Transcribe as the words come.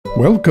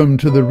Welcome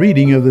to the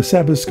reading of the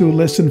Sabbath School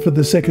lesson for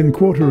the second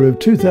quarter of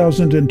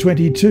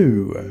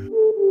 2022.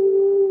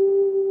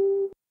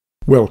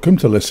 Welcome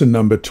to lesson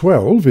number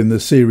 12 in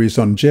the series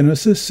on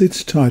Genesis.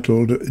 It's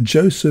titled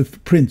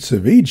Joseph, Prince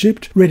of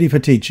Egypt, ready for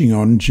teaching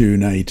on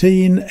June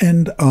 18,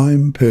 and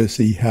I'm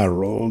Percy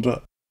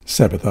Harrold.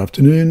 Sabbath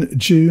Afternoon,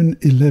 June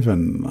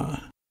 11.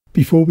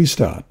 Before we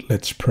start,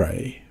 let's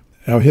pray.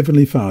 Our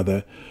Heavenly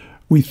Father,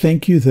 we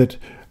thank you that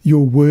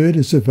your word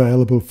is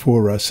available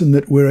for us and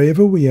that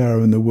wherever we are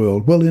in the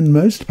world, well, in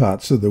most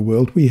parts of the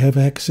world, we have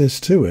access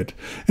to it.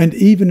 And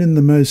even in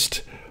the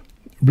most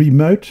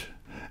remote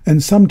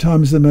and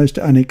sometimes the most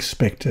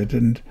unexpected.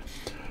 And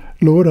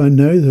Lord, I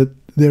know that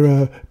there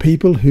are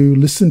people who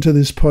listen to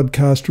this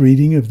podcast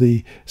reading of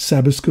the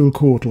Sabbath School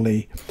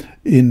Quarterly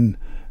in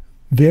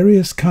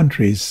various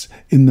countries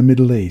in the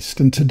Middle East.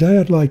 And today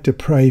I'd like to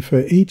pray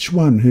for each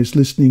one who's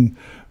listening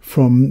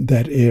from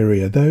that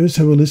area, those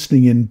who are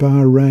listening in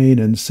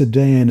Bahrain and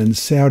Sudan and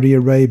Saudi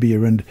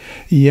Arabia and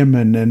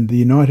Yemen and the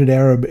United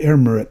Arab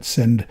Emirates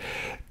and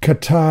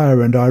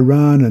Qatar and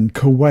Iran and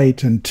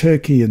Kuwait and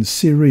Turkey and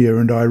Syria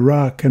and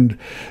Iraq and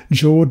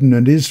Jordan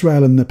and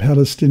Israel and the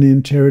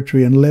Palestinian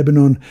territory and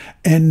Lebanon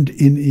and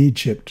in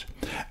Egypt.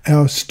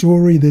 Our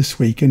story this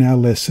week in our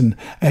lesson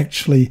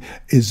actually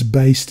is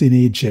based in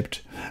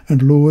Egypt.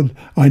 And Lord,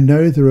 I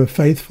know there are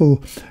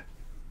faithful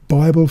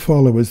Bible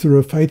followers, there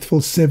are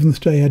faithful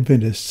Seventh-day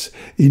Adventists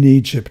in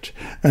Egypt,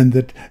 and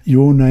that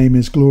your name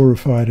is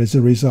glorified as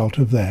a result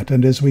of that.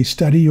 And as we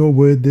study your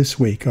word this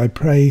week, I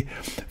pray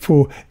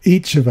for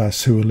each of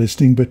us who are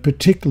listening, but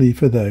particularly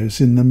for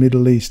those in the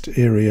Middle East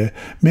area,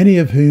 many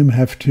of whom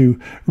have to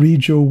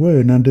read your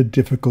word under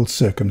difficult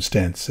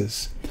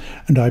circumstances.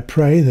 And I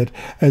pray that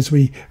as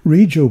we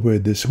read your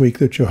word this week,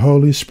 that your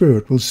Holy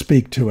Spirit will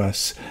speak to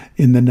us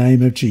in the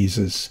name of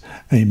Jesus.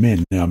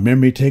 Amen. Our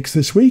memory text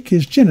this week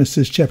is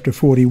Genesis chapter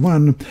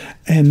 41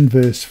 and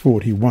verse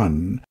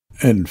 41.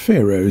 And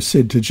Pharaoh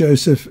said to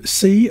Joseph,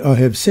 "See, I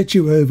have set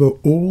you over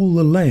all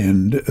the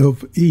land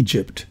of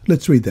Egypt."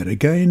 Let's read that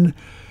again.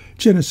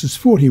 Genesis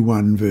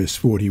 41 verse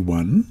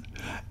 41.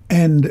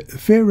 And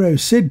Pharaoh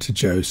said to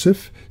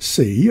Joseph,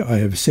 "See, I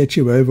have set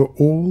you over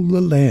all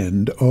the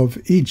land of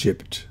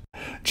Egypt."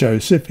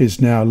 Joseph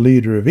is now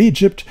leader of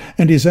Egypt,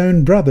 and his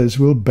own brothers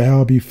will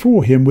bow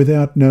before him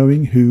without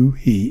knowing who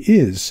he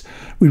is.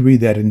 We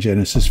read that in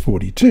Genesis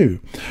 42.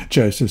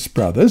 Joseph's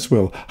brothers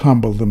will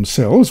humble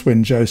themselves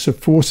when Joseph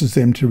forces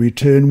them to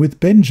return with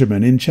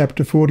Benjamin in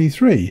chapter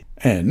 43.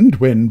 And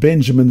when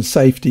Benjamin's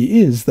safety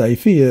is, they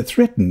fear,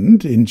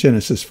 threatened in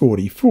Genesis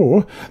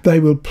 44,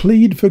 they will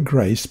plead for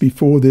grace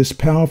before this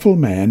powerful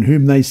man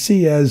whom they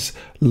see as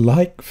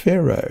like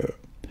Pharaoh.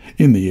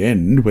 In the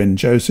end, when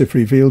Joseph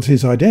reveals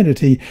his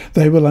identity,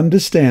 they will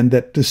understand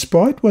that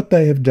despite what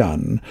they have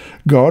done,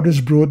 God has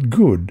brought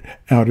good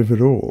out of it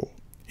all.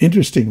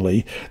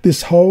 Interestingly,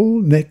 this whole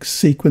next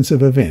sequence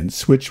of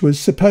events, which was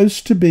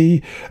supposed to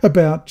be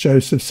about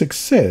Joseph's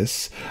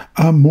success,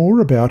 are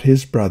more about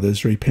his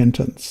brothers'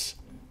 repentance.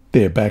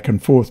 Their back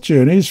and forth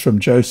journeys from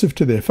Joseph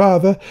to their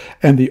father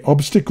and the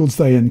obstacles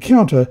they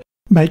encounter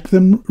make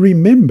them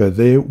remember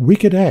their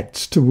wicked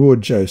acts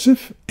toward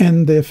Joseph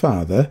and their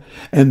father,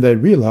 and they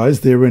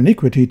realize their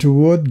iniquity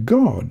toward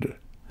God.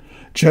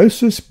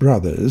 Joseph's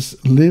brothers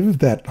live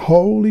that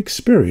whole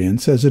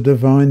experience as a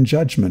divine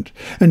judgment,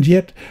 and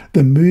yet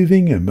the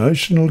moving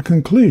emotional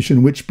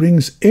conclusion, which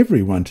brings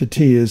everyone to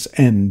tears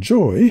and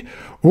joy,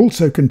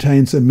 also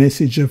contains a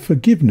message of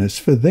forgiveness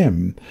for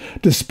them,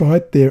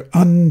 despite their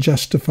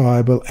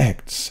unjustifiable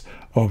acts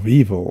of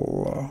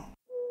evil.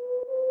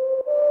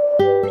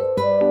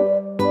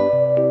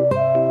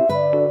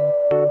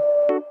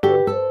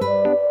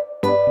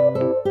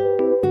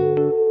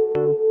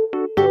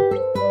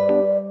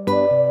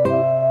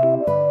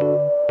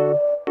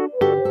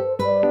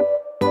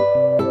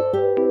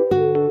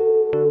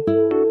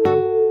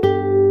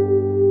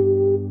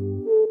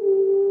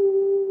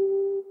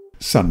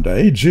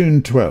 Sunday,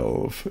 June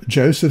 12.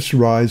 Joseph's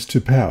rise to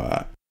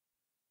power.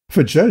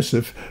 For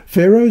Joseph,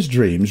 Pharaoh's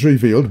dreams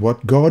revealed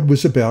what God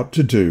was about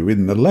to do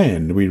in the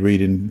land, we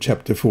read in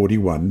chapter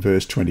 41,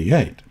 verse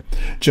 28.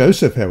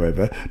 Joseph,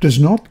 however, does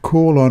not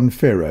call on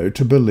Pharaoh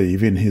to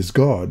believe in his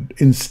God.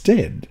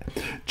 Instead,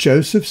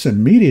 Joseph's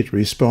immediate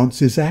response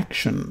is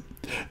action.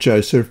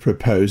 Joseph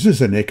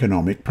proposes an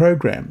economic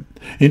program.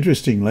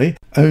 Interestingly,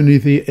 only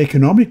the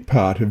economic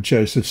part of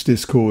Joseph's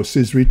discourse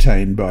is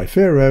retained by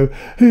Pharaoh,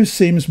 who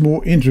seems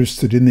more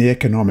interested in the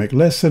economic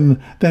lesson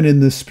than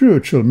in the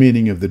spiritual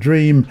meaning of the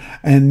dream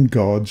and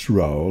God's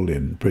role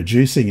in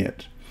producing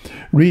it.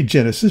 Read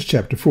Genesis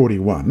chapter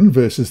 41,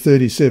 verses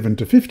 37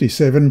 to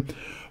 57.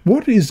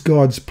 What is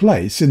God's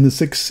place in the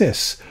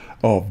success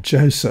of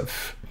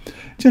Joseph?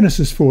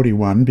 Genesis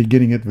 41,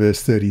 beginning at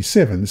verse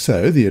 37,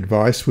 "So the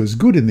advice was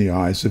good in the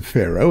eyes of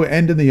Pharaoh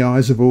and in the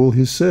eyes of all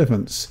his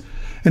servants.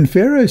 And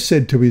Pharaoh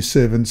said to his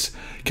servants,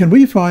 "Can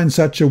we find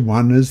such a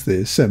one as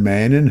this, a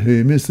man in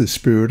whom is the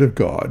Spirit of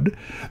God?"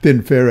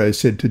 Then Pharaoh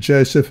said to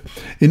Joseph,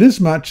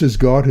 "Inasmuch as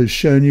God has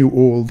shown you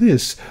all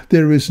this,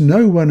 there is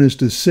no one as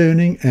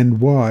discerning and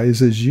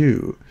wise as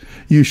you.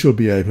 You shall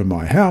be over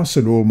my house,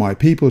 and all my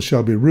people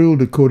shall be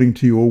ruled according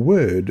to your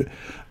word.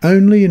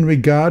 Only in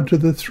regard to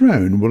the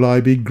throne will I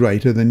be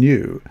greater than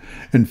you."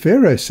 And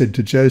Pharaoh said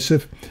to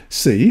Joseph,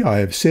 "See, I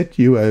have set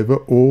you over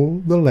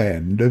all the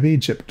land of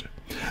Egypt."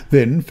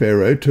 Then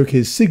Pharaoh took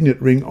his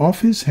signet ring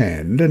off his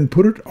hand and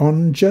put it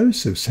on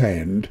Joseph's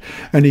hand,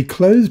 and he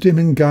clothed him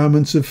in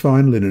garments of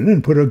fine linen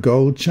and put a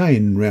gold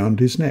chain round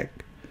his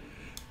neck.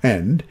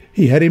 And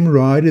he had him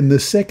ride in the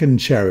second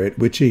chariot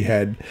which he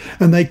had,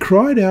 and they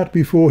cried out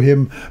before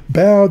him,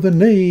 "Bow the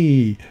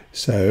knee!"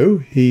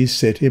 So he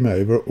set him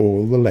over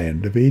all the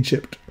land of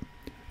Egypt.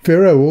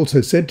 Pharaoh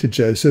also said to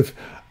Joseph,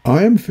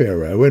 "I am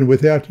Pharaoh, and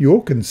without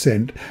your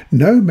consent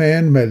no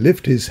man may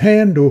lift his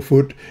hand or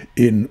foot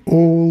in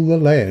all the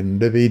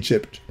land of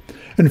Egypt."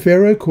 And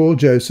Pharaoh called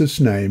Joseph's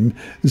name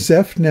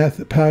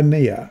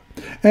Zaphnath-Paneah,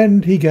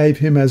 and he gave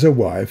him as a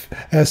wife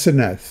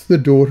Asenath, the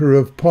daughter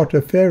of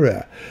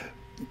Potiphera,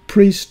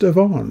 priest of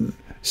On.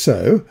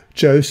 So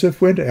Joseph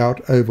went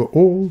out over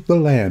all the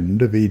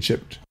land of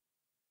Egypt.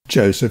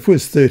 Joseph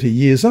was 30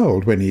 years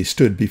old when he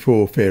stood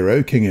before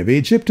Pharaoh, king of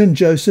Egypt, and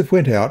Joseph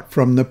went out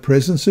from the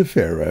presence of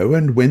Pharaoh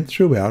and went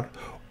throughout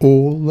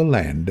all the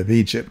land of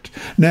Egypt.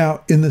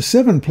 Now in the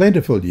 7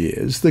 plentiful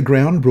years the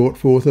ground brought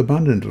forth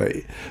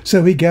abundantly.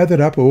 So he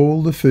gathered up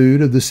all the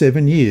food of the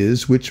 7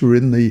 years which were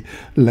in the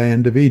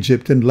land of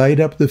Egypt, and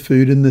laid up the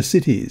food in the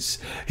cities.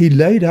 He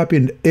laid up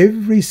in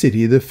every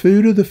city the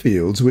food of the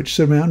fields which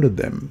surrounded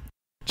them.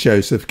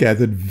 Joseph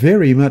gathered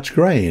very much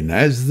grain,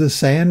 as the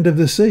sand of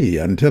the sea,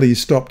 until he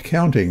stopped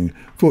counting,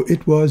 for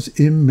it was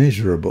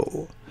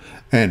immeasurable.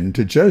 And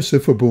to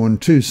Joseph were born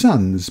 2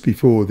 sons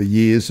before the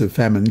years of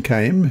famine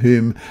came,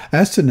 whom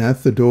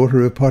Asenath, the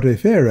daughter of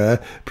Potiphera,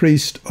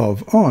 priest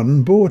of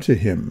On, bore to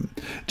him.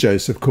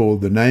 Joseph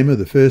called the name of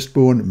the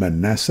firstborn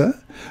Manasseh,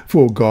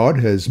 "For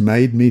God has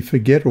made me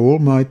forget all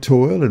my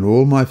toil and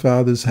all my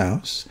father's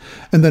house."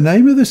 And the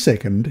name of the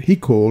second he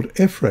called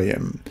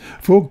Ephraim,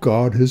 "For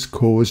God has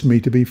caused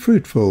me to be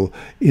fruitful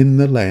in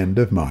the land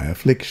of my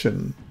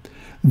affliction."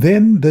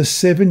 Then the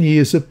 7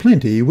 years of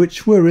plenty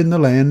which were in the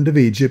land of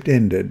Egypt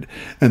ended,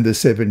 and the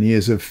 7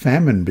 years of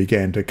famine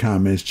began to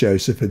come, as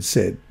Joseph had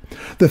said.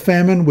 The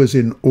famine was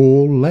in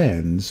all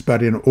lands,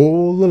 but in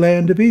all the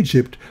land of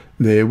Egypt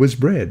there was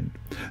bread.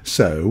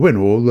 So when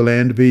all the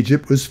land of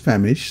Egypt was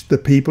famished, the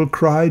people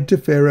cried to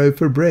Pharaoh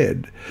for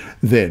bread.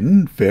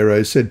 Then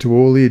Pharaoh said to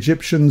all the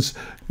Egyptians,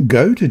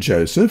 "Go to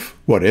Joseph,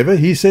 whatever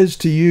he says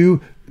to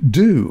you,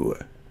 do."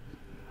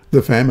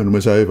 The famine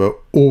was over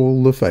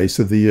all the face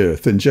of the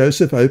earth, and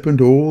Joseph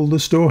opened all the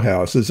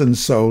storehouses and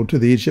sold to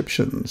the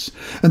Egyptians.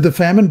 And the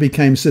famine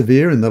became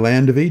severe in the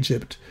land of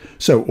Egypt.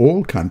 So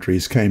all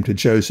countries came to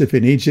Joseph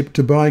in Egypt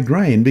to buy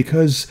grain,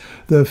 because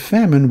the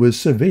famine was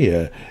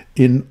severe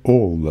in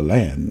all the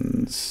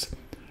lands.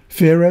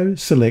 Pharaoh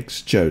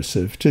selects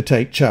Joseph to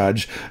take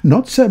charge,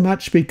 not so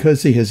much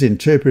because he has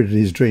interpreted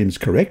his dreams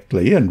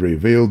correctly and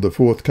revealed the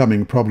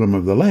forthcoming problem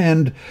of the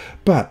land,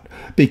 but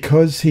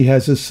because he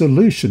has a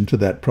solution to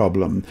that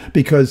problem,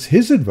 because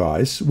his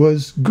advice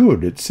was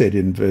good, it said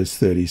in verse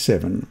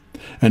 37,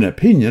 an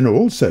opinion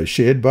also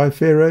shared by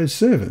Pharaoh's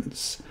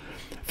servants.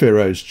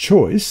 Pharaoh's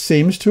choice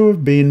seems to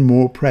have been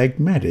more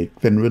pragmatic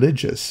than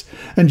religious,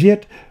 and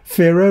yet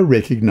Pharaoh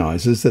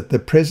recognizes that the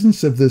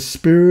presence of the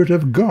Spirit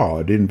of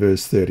God in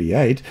verse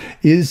 38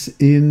 is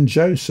in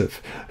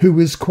Joseph, who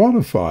is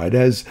qualified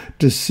as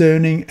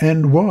discerning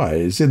and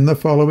wise in the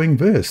following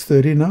verse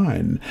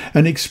 39,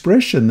 an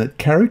expression that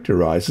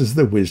characterizes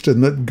the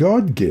wisdom that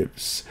God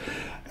gives.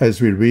 As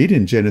we read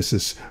in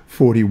Genesis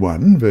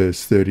 41,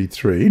 verse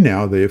 33,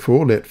 "Now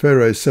therefore let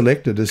Pharaoh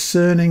select a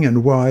discerning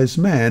and wise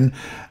man,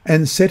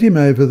 and set him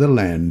over the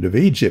land of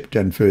Egypt."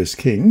 And 1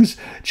 Kings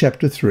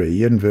chapter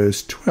 3 and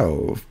verse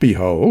 12,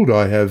 "Behold,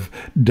 I have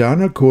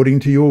done according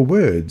to your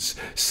words.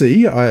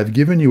 See, I have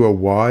given you a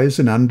wise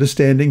and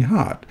understanding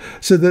heart,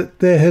 so that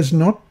there has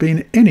not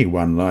been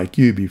anyone like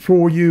you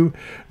before you,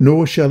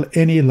 nor shall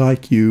any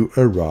like you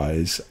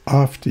arise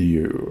after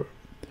you."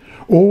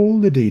 All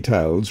the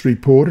details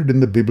reported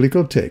in the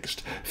biblical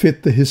text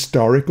fit the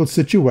historical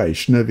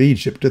situation of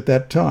Egypt at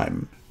that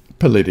time.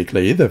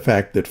 Politically, the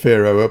fact that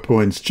Pharaoh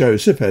appoints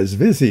Joseph as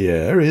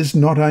vizier is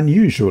not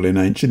unusual in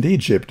ancient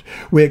Egypt,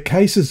 where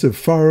cases of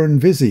foreign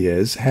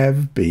viziers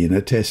have been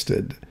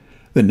attested.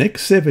 The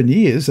next 7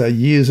 years are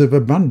years of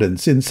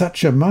abundance in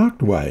such a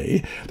marked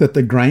way that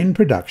the grain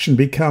production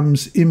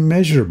becomes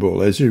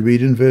immeasurable, as you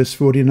read in verse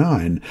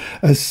 49,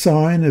 a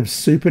sign of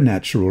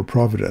supernatural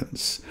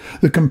providence.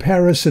 The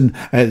comparison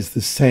as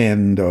the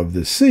sand of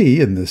the sea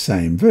in the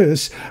same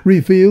verse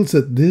reveals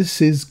that this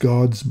is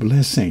God's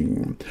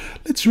blessing.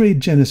 Let's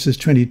read Genesis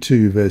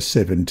 22, verse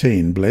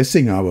 17.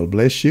 "Blessing I will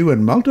bless you,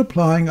 and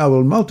multiplying I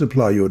will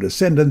multiply your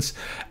descendants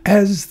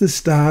as the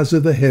stars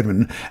of the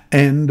heaven,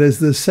 and as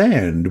the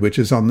sand which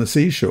is on the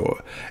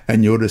seashore,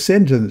 and your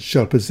descendants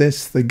shall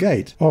possess the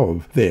gate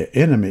of their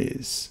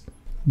enemies."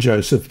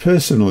 Joseph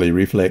personally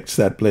reflects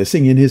that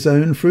blessing in his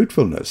own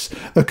fruitfulness,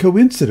 a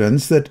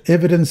coincidence that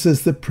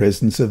evidences the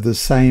presence of the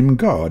same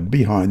God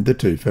behind the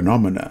two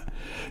phenomena.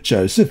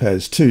 Joseph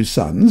has two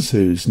sons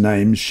whose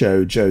names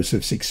show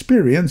Joseph's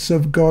experience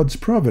of God's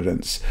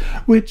providence,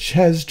 which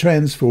has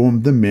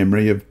transformed the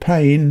memory of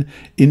pain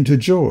into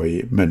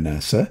joy,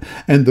 Manasseh,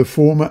 and the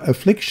former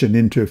affliction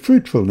into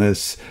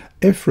fruitfulness,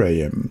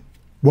 Ephraim.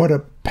 What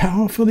a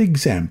powerful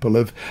example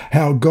of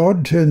how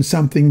God turns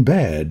something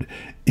bad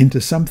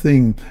into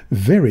something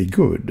very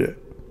good.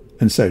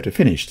 And so to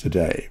finish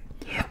today,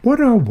 what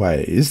are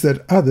ways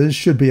that others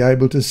should be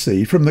able to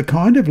see from the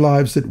kind of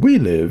lives that we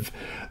live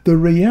the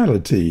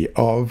reality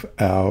of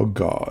our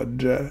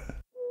God?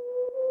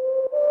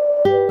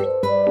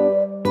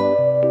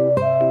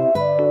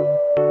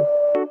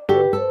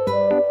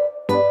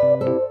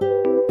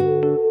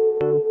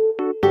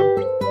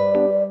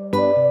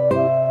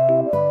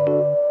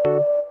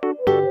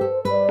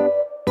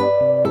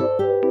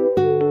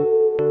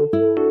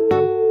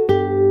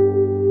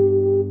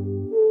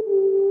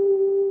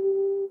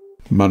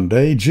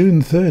 Monday,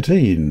 June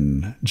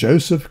 13.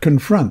 Joseph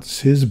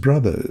confronts his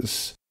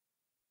brothers.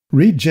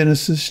 Read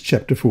Genesis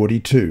chapter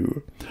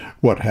 42.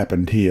 What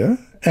happened here,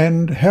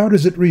 and how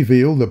does it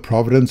reveal the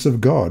providence of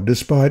God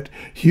despite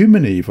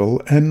human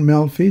evil and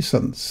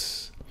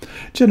malfeasance?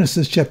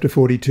 Genesis chapter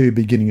 42,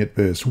 beginning at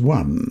verse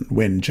 1.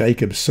 When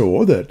Jacob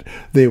saw that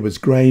there was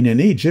grain in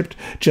Egypt,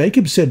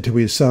 Jacob said to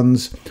his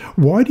sons,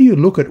 "Why do you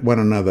look at one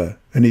another?"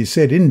 And he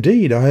said,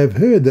 "Indeed, I have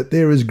heard that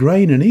there is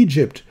grain in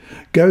Egypt.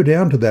 Go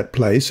down to that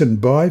place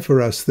and buy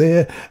for us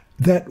there,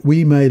 that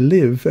we may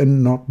live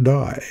and not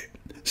die."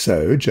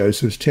 So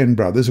Joseph's 10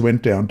 brothers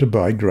went down to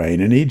buy grain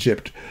in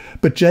Egypt.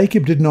 But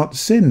Jacob did not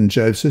send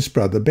Joseph's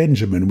brother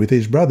Benjamin with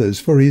his brothers,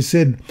 for he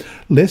said,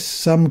 "Lest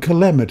some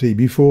calamity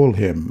befall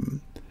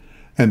him."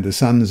 And the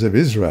sons of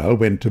Israel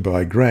went to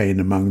buy grain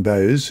among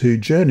those who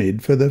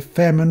journeyed, for the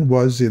famine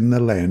was in the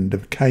land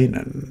of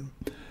Canaan.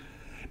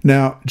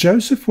 Now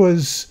Joseph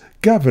was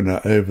governor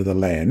over the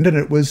land, and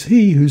it was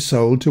he who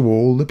sold to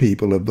all the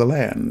people of the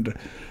land.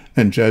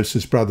 And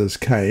Joseph's brothers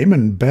came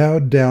and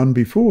bowed down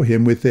before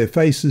him with their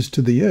faces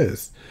to the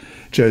earth.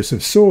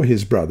 Joseph saw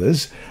his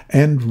brothers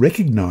and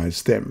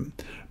recognized them,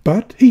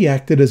 but he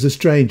acted as a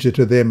stranger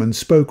to them and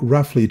spoke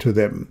roughly to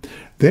them.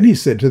 Then he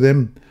said to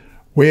them,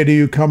 "Where do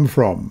you come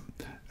from?"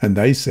 And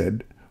they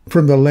said,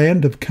 "From the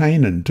land of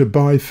Canaan, to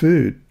buy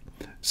food."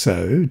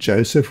 So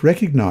Joseph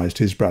recognized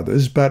his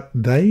brothers, but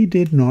they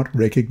did not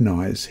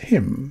recognize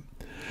him.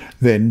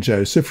 Then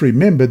Joseph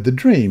remembered the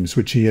dreams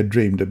which he had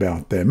dreamed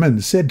about them,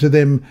 and said to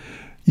them,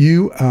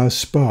 "You are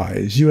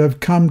spies. You have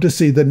come to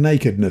see the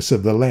nakedness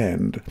of the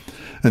land."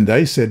 And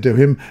they said to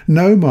him,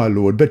 "No, my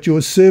lord, but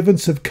your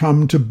servants have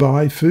come to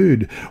buy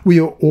food. We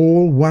are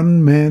all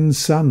one man's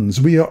sons.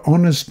 We are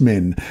honest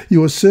men.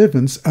 Your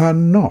servants are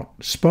not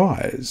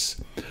spies."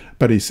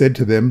 But he said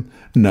to them,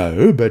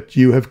 "No, but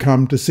you have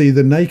come to see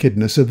the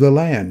nakedness of the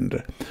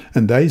land."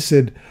 And they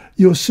said,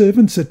 "Your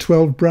servants are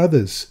 12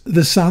 brothers,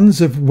 the sons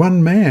of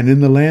one man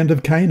in the land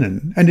of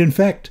Canaan. And in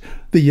fact,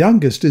 the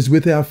youngest is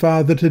with our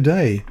father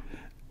today,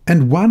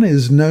 and one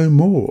is no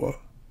more."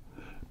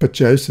 But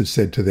Joseph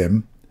said to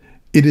them,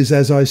 "It is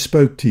as I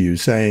spoke to you,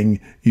 saying,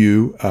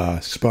 'You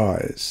are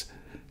spies.'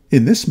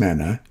 In this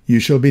manner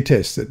you shall be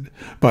tested.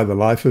 By the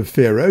life of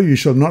Pharaoh you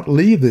shall not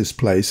leave this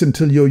place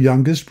until your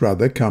youngest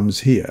brother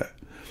comes here.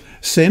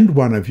 Send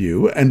one of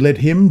you, and let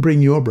him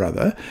bring your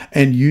brother,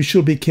 and you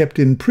shall be kept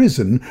in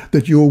prison,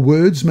 that your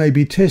words may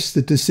be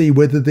tested to see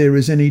whether there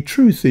is any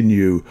truth in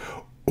you.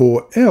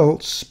 Or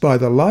else, by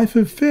the life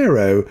of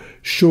Pharaoh,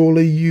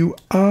 surely you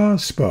are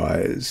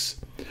spies."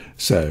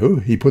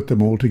 So he put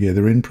them all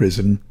together in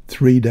prison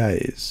 3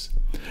 days.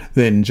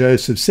 Then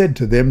Joseph said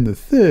to them the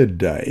 3rd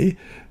day,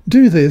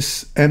 "Do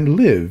this and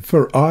live,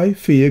 for I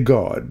fear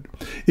God.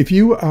 If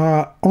you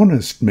are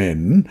honest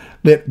men,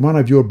 let one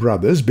of your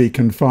brothers be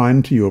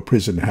confined to your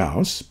prison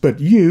house, but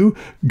you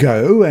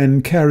go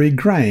and carry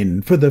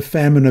grain for the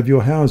famine of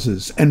your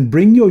houses, and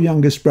bring your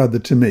youngest brother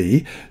to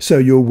me, so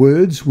your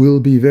words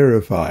will be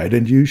verified,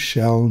 and you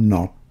shall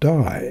not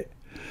die."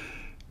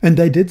 And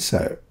they did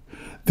so.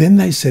 Then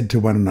they said to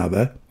one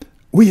another,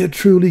 "We are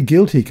truly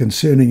guilty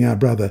concerning our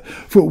brother,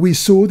 for we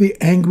saw the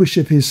anguish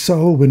of his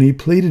soul when he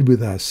pleaded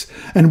with us,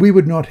 and we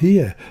would not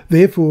hear.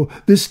 Therefore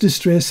this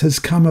distress has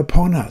come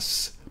upon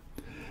us."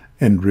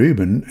 And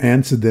Reuben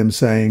answered them,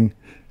 saying,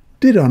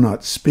 "Did I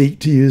not speak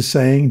to you,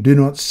 saying, 'Do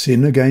not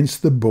sin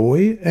against the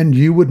boy,' and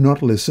you would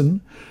not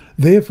listen?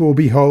 Therefore,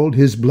 behold,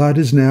 his blood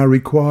is now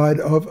required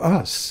of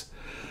us."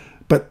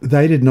 But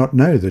they did not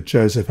know that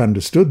Joseph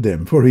understood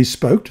them, for he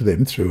spoke to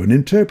them through an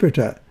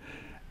interpreter.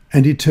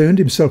 And he turned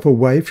himself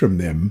away from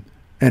them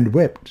and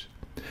wept.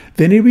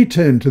 Then he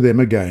returned to them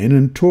again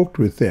and talked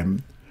with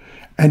them.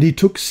 And he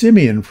took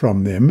Simeon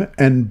from them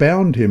and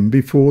bound him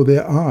before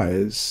their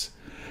eyes.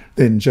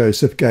 Then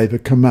Joseph gave a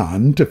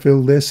command to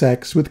fill their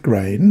sacks with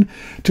grain,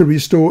 to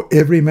restore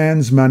every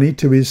man's money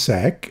to his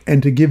sack,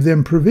 and to give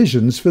them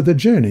provisions for the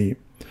journey.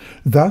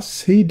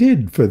 Thus he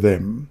did for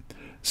them.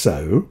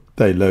 So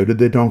they loaded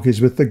their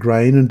donkeys with the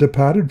grain and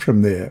departed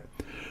from there.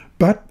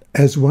 But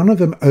as one of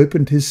them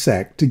opened his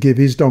sack to give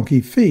his donkey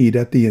feed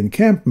at the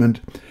encampment,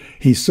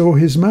 he saw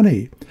his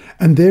money,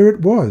 and there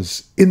it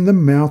was, in the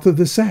mouth of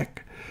the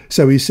sack.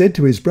 So he said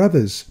to his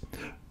brothers,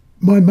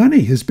 "My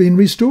money has been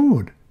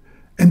restored,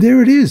 and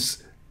there it is,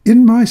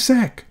 in my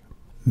sack."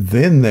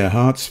 Then their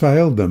hearts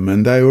failed them,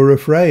 and they were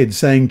afraid,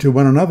 saying to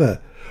one another,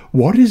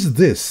 "What is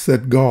this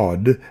that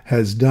God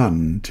has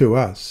done to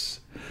us?"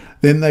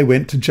 Then they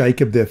went to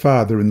Jacob their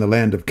father in the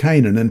land of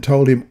Canaan, and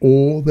told him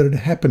all that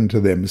had happened to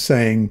them,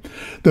 saying,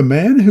 "The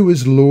man who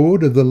is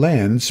lord of the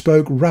land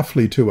spoke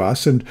roughly to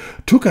us, and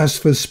took us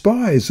for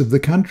spies of the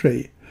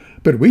country.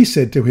 But we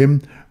said to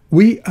him,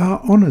 'We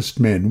are honest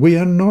men, we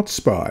are not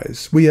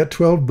spies. We are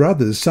 12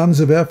 brothers,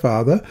 sons of our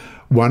father.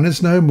 One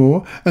is no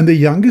more, and the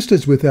youngest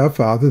is with our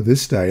father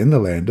this day in the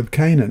land of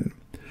Canaan.'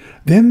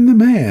 Then the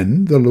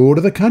man, the lord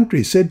of the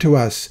country, said to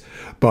us,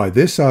 'By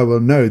this I will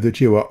know that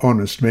you are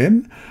honest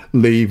men.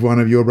 Leave one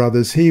of your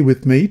brothers here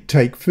with me,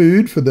 take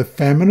food for the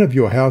famine of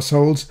your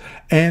households,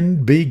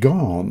 and be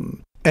gone.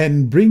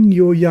 And bring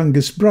your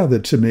youngest brother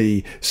to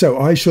me, so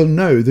I shall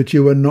know that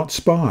you are not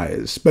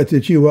spies, but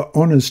that you are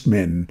honest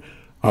men.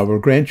 I will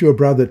grant your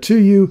brother to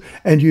you,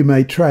 and you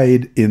may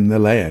trade in the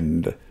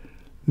land.'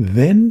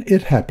 Then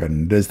it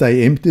happened, as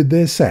they emptied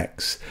their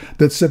sacks,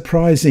 that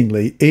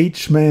surprisingly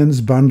each man's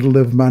bundle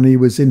of money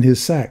was in his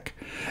sack.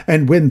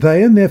 And when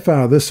they and their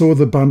father saw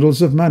the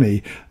bundles of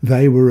money,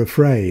 they were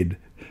afraid.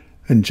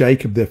 And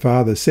Jacob their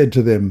father said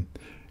to them,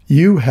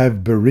 'You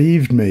have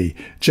bereaved me.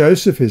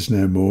 Joseph is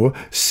no more,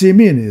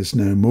 Simeon is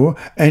no more,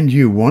 and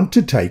you want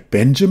to take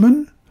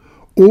Benjamin?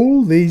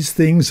 All these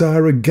things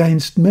are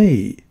against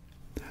me.'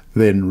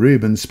 Then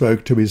Reuben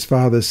spoke to his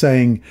father,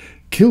 saying,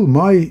 'Kill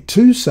my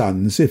 2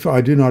 sons if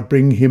I do not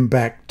bring him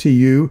back to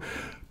you.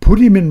 Put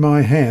him in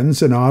my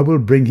hands, and I will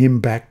bring him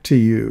back to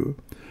you.'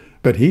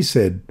 But he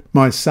said,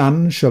 'My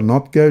son shall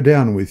not go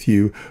down with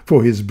you,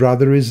 for his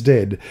brother is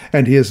dead,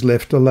 and he is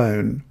left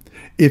alone.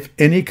 If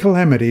any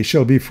calamity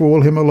shall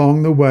befall him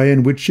along the way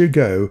in which you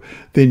go,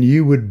 then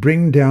you would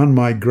bring down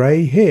my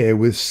grey hair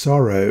with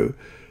sorrow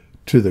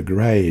to the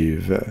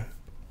grave.'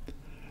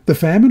 The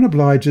famine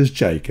obliges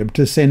Jacob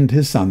to send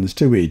his sons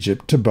to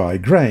Egypt to buy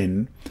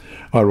grain.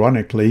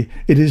 Ironically,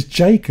 it is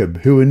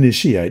Jacob who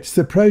initiates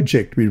the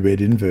project we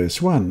read in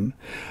verse 1.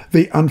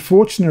 The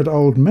unfortunate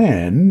old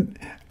man,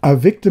 a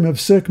victim of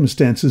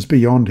circumstances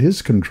beyond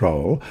his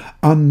control,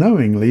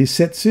 unknowingly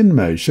sets in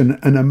motion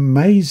an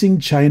amazing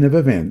chain of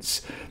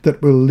events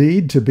that will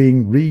lead to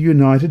being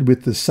reunited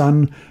with the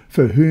son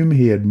for whom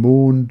he had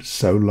mourned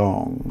so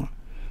long.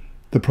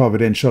 The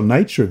providential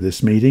nature of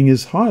this meeting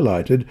is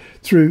highlighted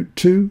through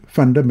 2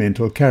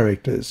 fundamental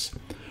characters.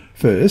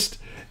 First,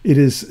 it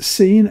is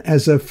seen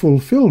as a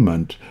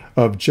fulfillment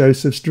of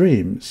Joseph's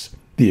dreams.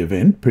 The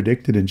event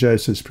predicted in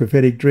Joseph's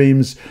prophetic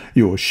dreams,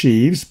 "Your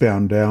sheaves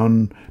bound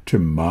down to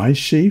my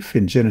sheaf,"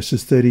 in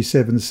Genesis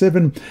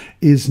 37:7,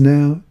 is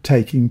now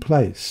taking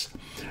place.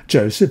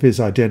 Joseph is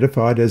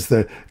identified as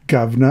the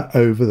governor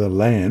over the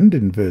land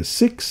in verse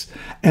 6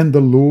 and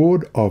the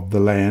lord of the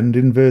land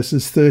in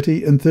verses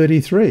 30 and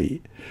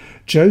 33.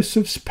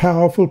 Joseph's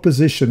powerful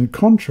position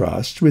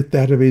contrasts with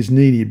that of his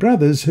needy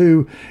brothers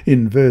who,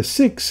 in verse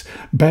 6,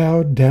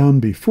 bowed down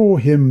before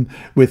him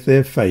with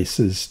their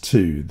faces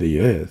to the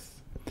earth.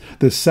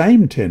 The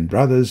same 10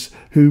 brothers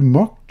who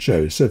mocked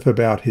Joseph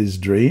about his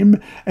dream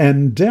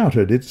and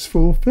doubted its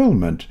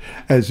fulfillment,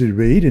 as we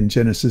read in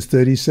Genesis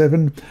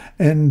 37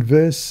 and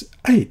verse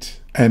 8.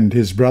 And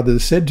his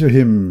brothers said to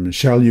him,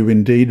 "Shall you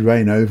indeed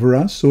reign over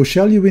us, or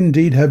shall you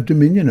indeed have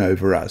dominion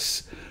over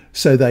us?"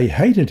 So they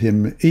hated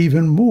him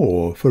even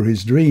more for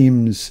his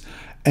dreams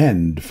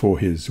and for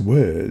his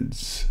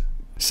words.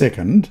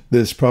 Second,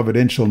 this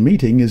providential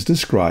meeting is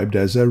described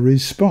as a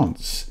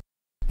response.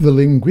 The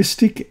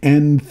linguistic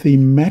and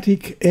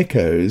thematic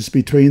echoes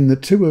between the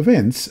 2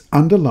 events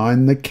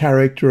underline the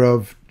character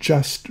of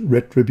just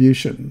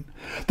retribution.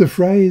 The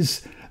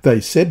phrase, "they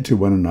said to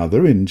one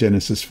another" in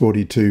Genesis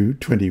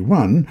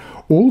 42:21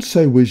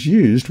 also was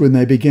used when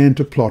they began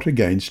to plot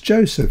against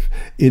Joseph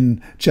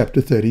in chapter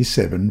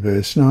 37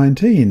 verse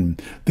 19.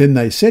 Then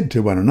they said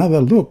to one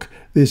another, "Look,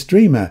 this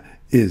dreamer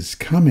is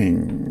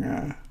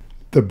coming."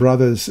 The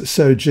brothers'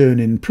 sojourn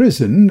in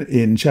prison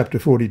in chapter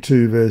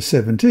 42 verse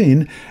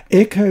 17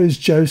 echoes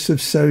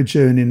Joseph's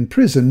sojourn in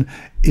prison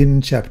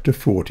in chapter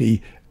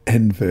 40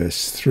 and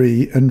verse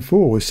 3 and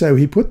 4. So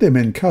he put them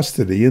in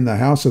custody in the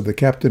house of the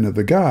captain of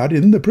the guard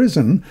in the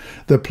prison,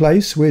 the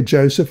place where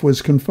Joseph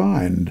was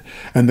confined.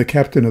 And the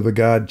captain of the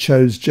guard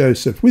chose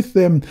Joseph with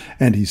them,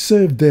 and he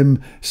served them,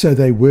 so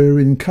they were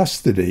in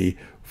custody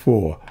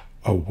for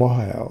a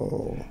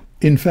while.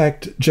 In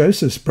fact,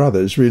 Joseph's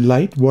brothers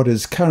relate what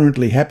is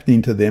currently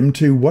happening to them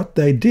to what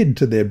they did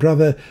to their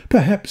brother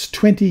perhaps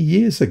 20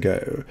 years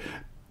ago.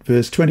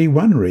 Verse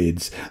 21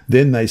 reads,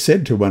 "Then they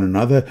said to one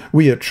another,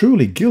 'We are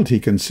truly guilty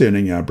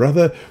concerning our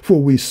brother,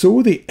 for we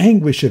saw the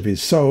anguish of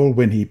his soul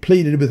when he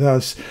pleaded with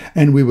us,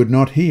 and we would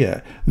not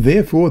hear.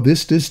 Therefore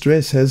this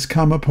distress has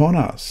come upon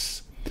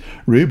us.'"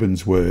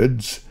 Reuben's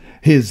words,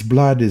 "His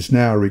blood is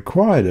now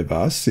required of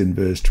us," in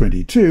verse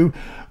 22,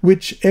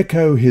 which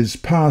echo his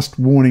past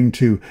warning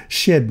to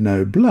shed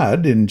no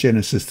blood in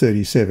Genesis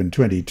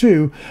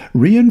 37:22,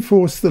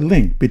 reinforce the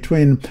link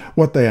between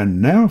what they are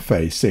now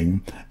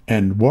facing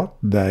and what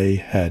they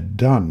had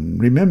done.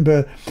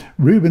 Remember,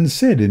 Reuben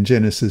said in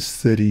Genesis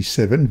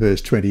 37,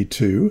 verse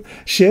 22,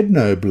 "Shed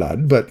no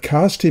blood, but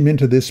cast him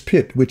into this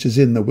pit which is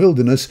in the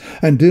wilderness,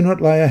 and do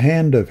not lay a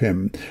hand of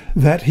him,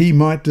 that he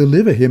might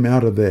deliver him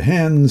out of their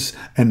hands,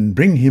 and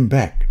bring him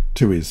back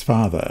to his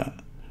father."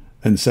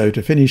 And so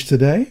to finish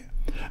today,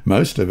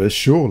 most of us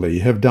surely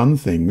have done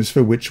things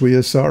for which we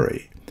are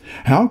sorry.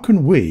 How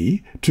can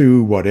we,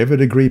 to whatever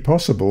degree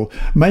possible,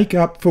 make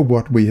up for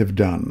what we have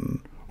done?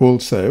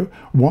 Also,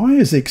 why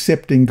is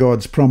accepting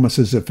God's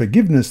promises of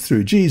forgiveness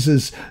through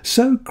Jesus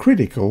so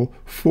critical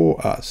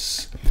for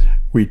us?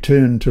 We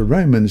turn to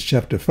Romans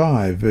chapter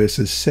 5,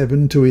 verses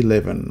 7 to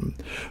 11.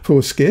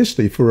 "For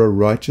scarcely for a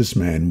righteous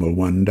man will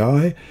one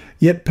die,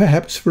 yet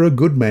perhaps for a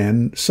good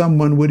man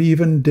someone would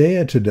even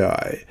dare to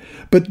die.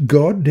 But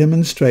God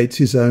demonstrates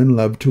his own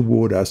love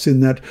toward us in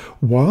that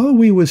while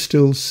we were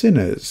still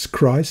sinners,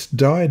 Christ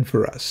died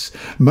for us.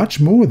 Much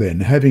more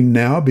then, having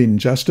now been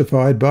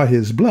justified by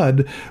his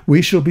blood,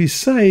 we shall be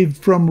saved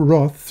from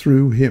wrath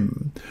through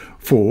him.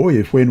 For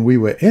if when we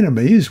were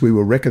enemies we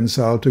were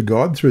reconciled to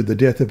God through the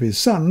death of his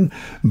Son,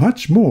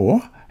 much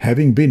more,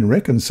 having been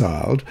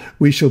reconciled,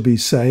 we shall be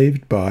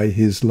saved by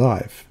his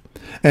life.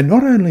 And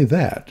not only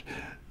that,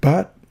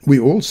 but we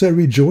also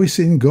rejoice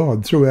in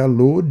God through our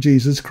Lord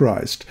Jesus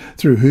Christ,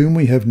 through whom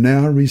we have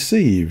now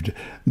received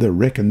the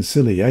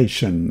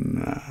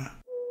reconciliation."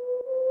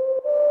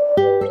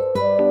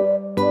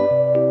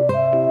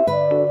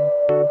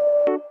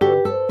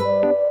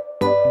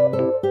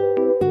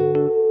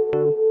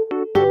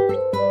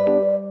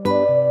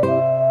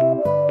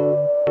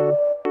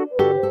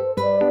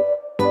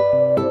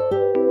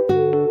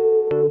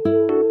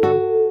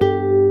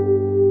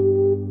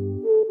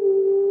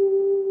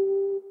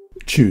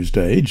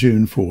 Tuesday,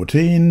 June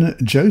 14,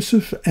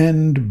 Joseph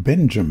and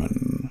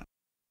Benjamin.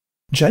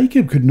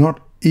 Jacob could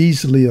not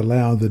easily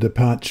allow the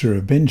departure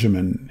of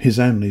Benjamin, his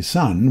only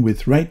son,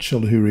 with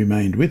Rachel who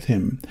remained with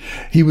him.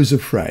 He was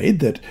afraid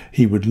that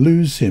he would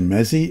lose him,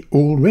 as he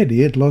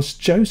already had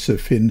lost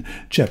Joseph in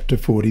chapter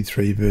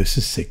 43,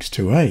 verses 6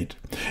 to 8.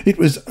 It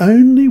was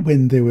only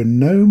when there were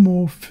no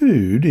more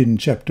food in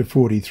chapter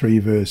 43,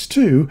 verse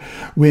 2,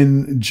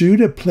 when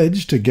Judah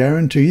pledged to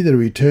guarantee the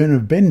return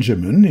of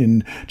Benjamin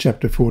in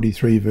chapter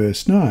 43,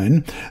 verse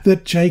 9,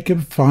 that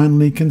Jacob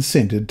finally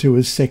consented to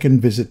a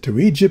second visit to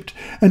Egypt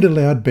and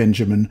allowed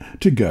Benjamin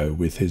to go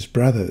with his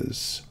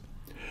brothers.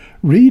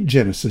 Read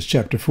Genesis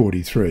chapter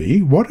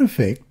 43. What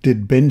effect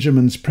did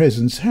Benjamin's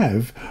presence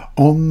have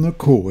on the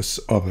course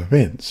of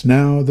events?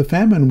 Now the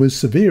famine was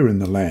severe in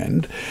the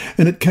land,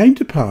 and it came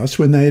to pass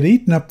when they had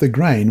eaten up the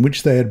grain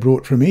which they had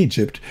brought from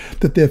Egypt,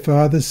 that their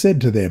father said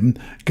to them,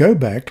 "Go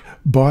back,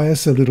 buy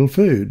us a little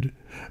food."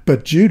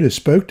 But Judah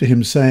spoke to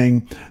him,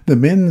 saying, "The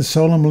men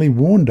solemnly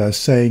warned us,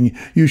 saying,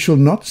 'You shall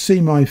not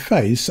see my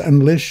face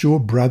unless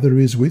your brother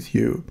is with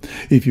you.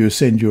 If you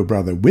send your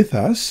brother with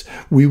us,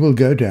 we will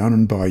go down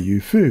and buy you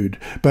food.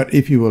 But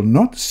if you will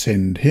not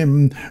send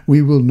him,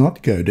 we will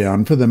not go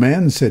down. For the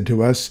man said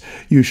to us,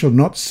 You shall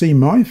not see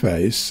my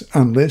face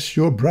unless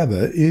your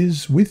brother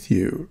is with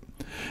you.'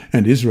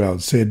 And Israel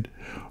said,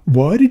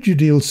 'Why did you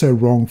deal so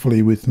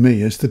wrongfully with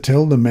me as to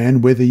tell the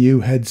man whether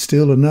you had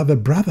still another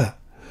brother?'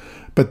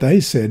 But they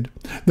said,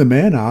 'The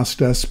man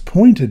asked us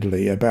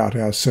pointedly about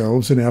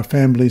ourselves and our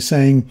family,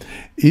 saying,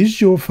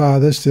 Is your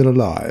father still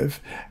alive?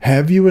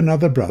 Have you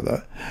another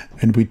brother?'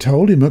 And we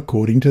told him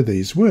according to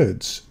these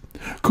words.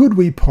 Could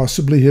we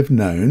possibly have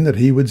known that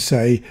he would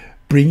say,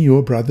 'Bring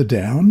your brother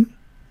down'?"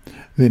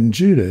 Then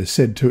Judah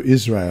said to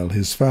Israel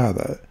his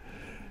father,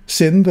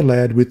 "Send the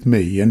lad with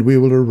me, and we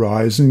will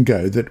arise and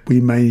go, that we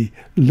may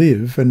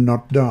live and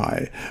not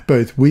die,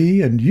 both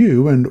we and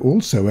you, and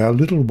also our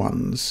little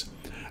ones.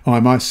 I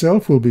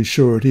myself will be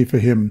surety for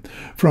him.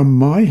 From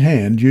my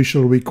hand you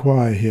shall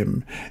require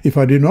him. If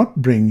I do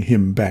not bring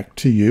him back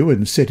to you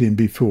and set him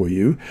before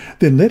you,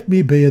 then let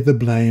me bear the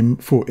blame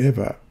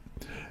forever."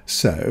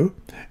 So,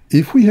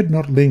 if we had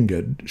not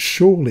lingered,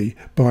 surely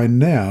by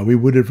now we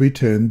would have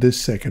returned this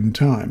second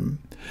time.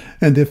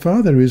 And their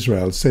father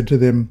Israel said to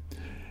them,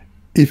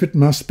 "If it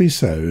must be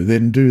so,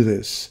 then do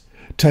this.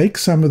 Take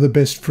some of the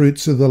best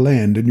fruits of the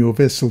land in your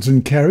vessels,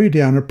 and carry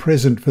down a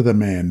present for the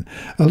man,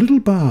 a little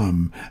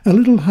balm, a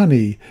little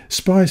honey,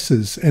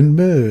 spices and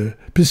myrrh,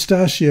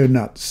 pistachio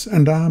nuts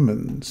and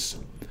almonds.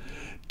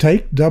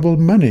 Take double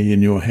money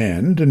in your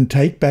hand, and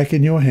take back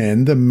in your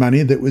hand the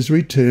money that was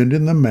returned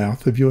in the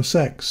mouth of your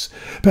sacks.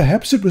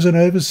 Perhaps it was an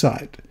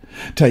oversight.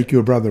 Take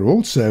your brother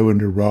also,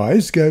 and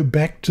arise, go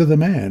back to the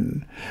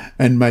man.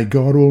 And may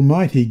God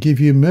Almighty give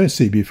you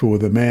mercy before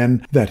the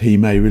man, that he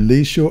may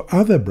release your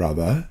other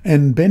brother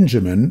and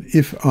Benjamin.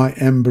 If I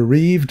am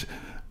bereaved,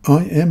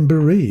 I am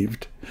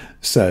bereaved."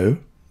 So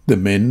the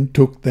men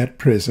took that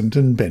present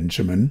and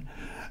Benjamin,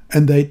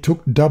 And they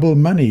took double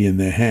money in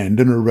their hand,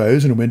 and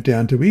arose and went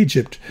down to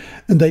Egypt,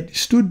 and they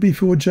stood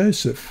before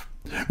Joseph.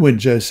 When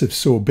Joseph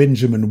saw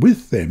Benjamin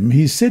with them,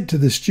 he said to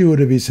the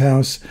steward of his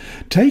house,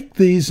 "Take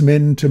these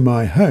men to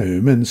my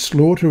home, and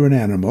slaughter an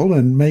animal,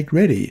 and make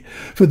ready,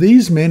 for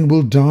these men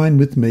will dine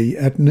with me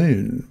at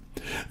noon."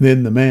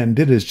 Then the man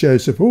did as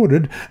Joseph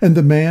ordered, and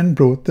the man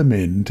brought the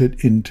men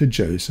into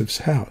Joseph's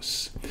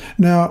house.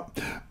 Now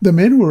the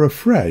men were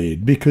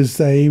afraid, because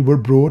they were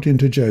brought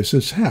into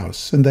Joseph's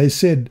house, and they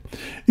said,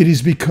 "It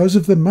is because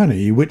of the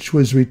money which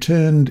was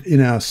returned in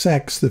our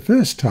sacks the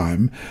first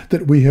time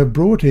that we have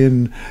brought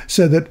in,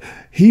 so that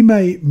he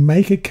may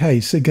make a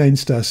case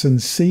against us and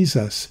seize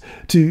us,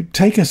 to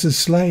take us as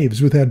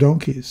slaves with our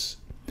donkeys."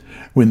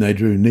 When they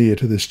drew near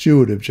to the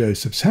steward of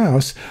Joseph's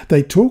house,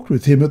 they talked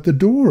with him at the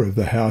door of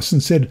the house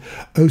and said,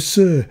 "O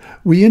sir,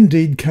 we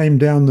indeed came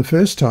down the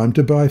first time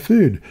to buy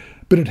food.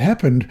 But it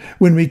happened,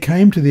 when we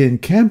came to the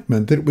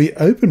encampment, that we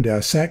opened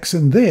our sacks,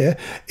 and there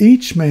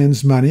each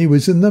man's money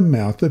was in the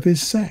mouth of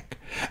his sack,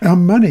 our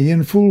money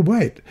in full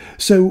weight.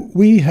 So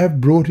we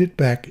have brought it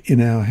back in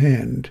our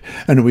hand,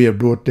 and we have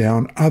brought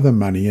down other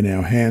money in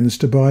our hands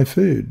to buy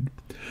food.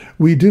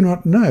 We do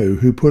not know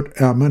who put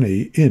our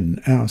money in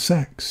our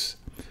sacks."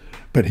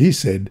 But he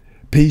said,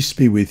 "Peace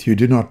be with you,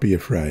 do not be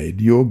afraid.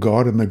 Your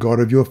God and the God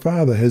of your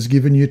father has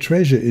given you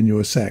treasure in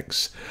your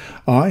sacks.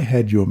 I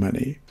had your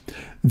money."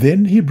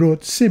 Then he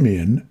brought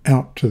Simeon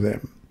out to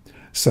them.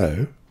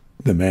 So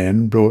the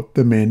man brought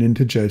the men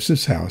into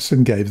Joseph's house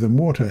and gave them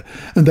water,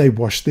 and they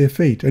washed their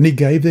feet, and he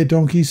gave their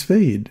donkeys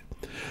feed.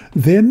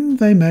 Then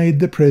they made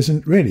the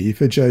present ready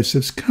for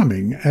Joseph's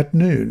coming at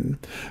noon,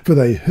 for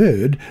they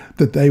heard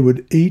that they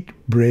would eat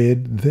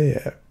bread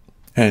there.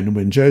 And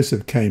when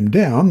Joseph came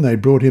down, they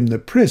brought him the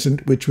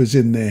present which was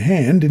in their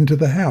hand into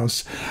the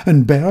house,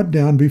 and bowed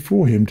down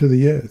before him to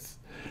the earth.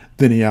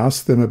 Then he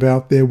asked them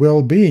about their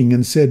well-being,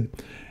 and said,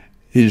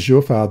 "Is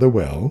your father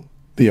well,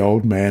 the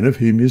old man of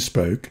whom you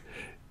spoke?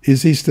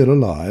 Is he still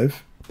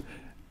alive?"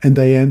 And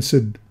they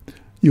answered,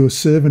 "Your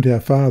servant our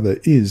father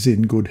is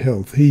in good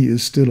health. He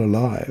is still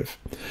alive."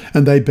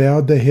 And they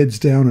bowed their heads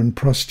down and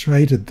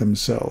prostrated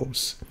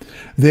themselves.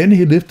 Then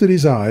he lifted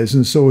his eyes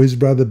and saw his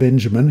brother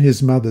Benjamin,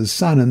 his mother's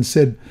son, and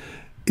said,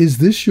 "Is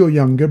this your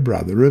younger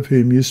brother of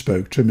whom you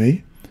spoke to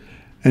me?"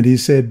 And he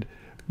said,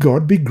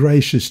 "God be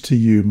gracious to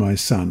you, my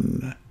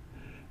son."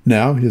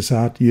 Now his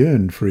heart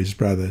yearned for his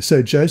brother.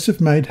 So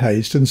Joseph made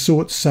haste and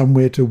sought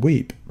somewhere to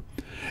weep.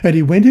 And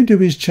he went into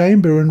his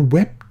chamber and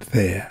wept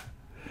there.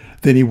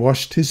 Then he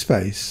washed his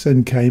face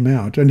and came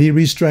out, and he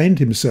restrained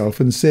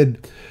himself and said,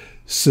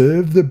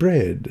 "Serve the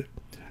bread."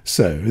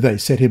 So they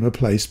set him a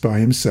place by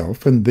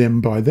himself, and them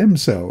by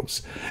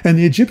themselves, and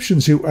the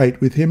Egyptians who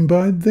ate with him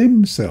by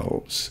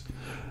themselves,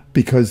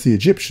 because the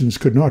Egyptians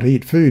could not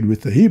eat food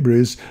with the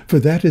Hebrews, for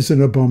that is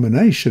an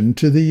abomination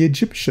to the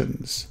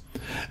Egyptians.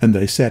 And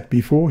they sat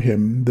before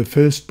him, the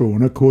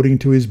firstborn according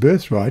to his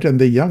birthright, and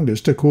the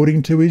youngest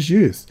according to his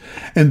youth.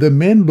 And the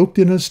men looked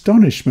in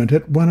astonishment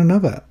at one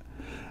another.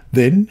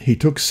 Then he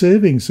took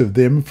servings of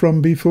them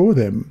from before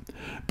them.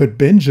 But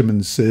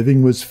Benjamin's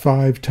serving was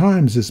 5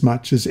 times as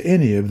much as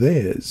any of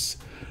theirs.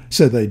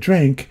 So they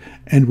drank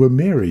and were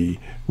merry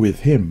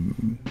with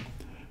him.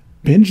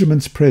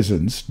 Benjamin's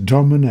presence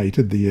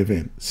dominated the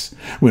events.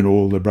 When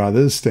all the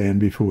brothers stand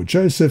before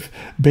Joseph,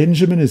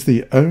 Benjamin is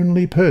the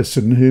only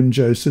person whom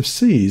Joseph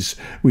sees,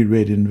 we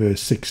read in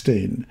verse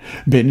 16.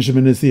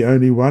 Benjamin is the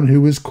only one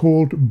who is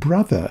called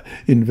brother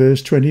in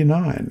verse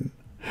 29.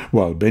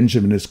 While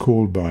Benjamin is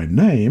called by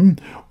name,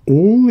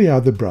 all the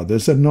other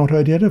brothers are not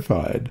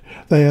identified.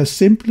 They are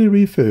simply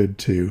referred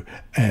to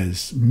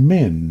as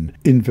men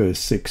in verse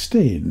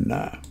 16.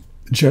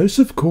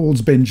 Joseph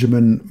calls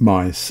Benjamin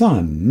my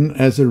son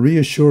as a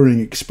reassuring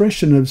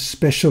expression of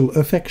special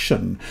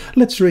affection.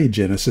 Let's read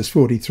Genesis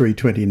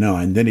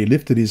 43:29. Then he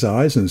lifted his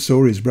eyes and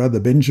saw his brother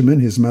Benjamin,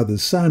 his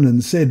mother's son,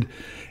 and said,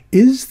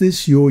 "Is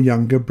this your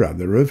younger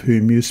brother of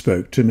whom you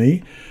spoke to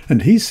me?"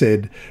 And he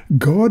said,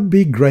 "God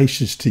be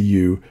gracious to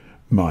you,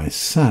 my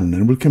son."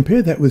 And we'll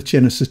compare that with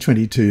Genesis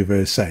 22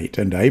 verse 8.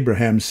 And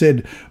Abraham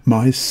said,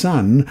 "My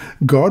son,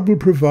 God will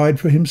provide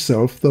for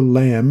himself the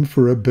lamb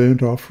for a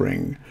burnt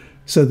offering."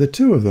 So the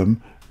two of them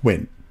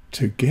went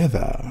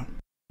together.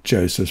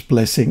 Joseph's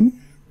blessing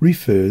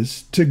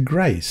refers to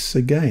grace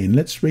again.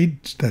 Let's read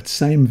that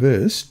same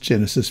verse,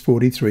 Genesis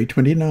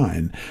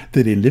 43:29.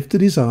 That he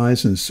lifted his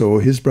eyes and saw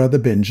his brother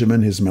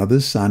Benjamin, his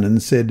mother's son,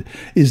 and said,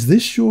 "Is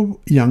this your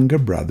younger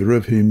brother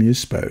of whom you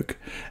spoke?"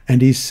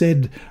 And he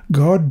said,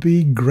 "God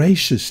be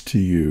gracious to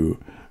you,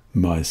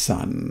 my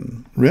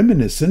son,"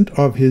 reminiscent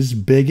of his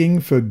begging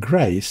for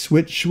grace,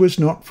 which was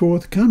not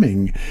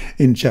forthcoming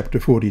in chapter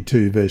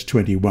 42, verse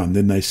 21.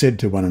 Then they said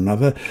to one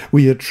another,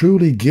 "We are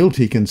truly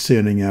guilty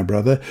concerning our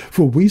brother,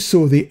 for we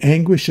saw the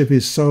anguish of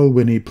his soul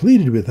when he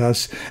pleaded with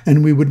us,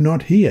 and we would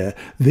not hear.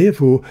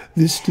 Therefore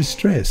this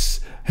distress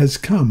has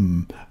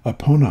come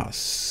upon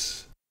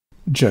us."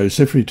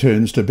 Joseph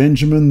returns to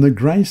Benjamin the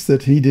grace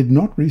that he did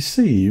not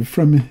receive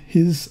from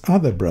his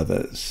other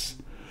brothers.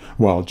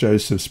 While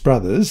Joseph's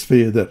brothers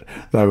fear that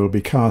they will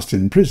be cast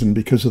in prison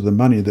because of the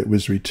money that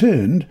was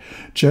returned,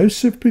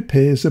 Joseph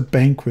prepares a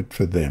banquet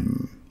for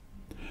them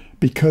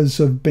because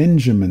of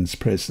Benjamin's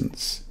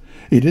presence.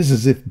 It is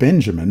as if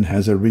Benjamin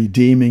has a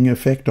redeeming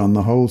effect on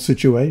the whole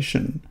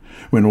situation.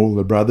 When all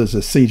the brothers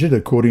are seated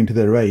according to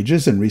their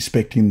ages and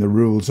respecting the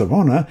rules of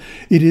honour,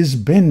 it is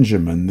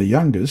Benjamin, the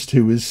youngest,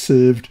 who is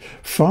served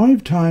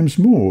 5 times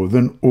more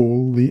than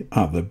all the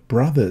other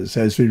brothers,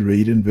 as we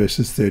read in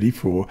verses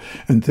 34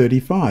 and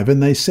 35.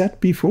 And they sat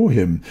before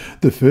him,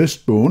 the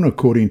firstborn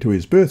according to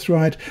his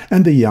birthright,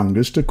 and the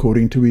youngest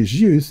according to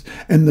his youth,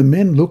 and the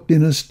men looked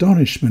in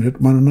astonishment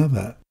at one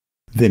another.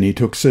 Then he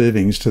took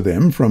servings to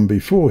them from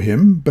before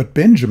him, but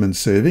Benjamin's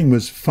serving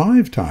was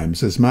 5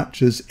 times as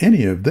much as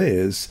any of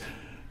theirs.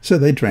 So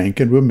they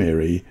drank and were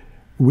merry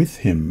with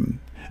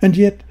him. And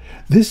yet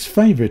this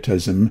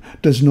favoritism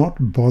does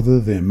not bother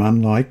them,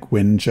 unlike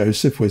when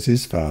Joseph was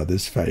his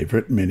father's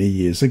favourite many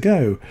years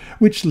ago,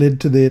 which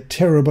led to their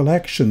terrible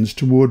actions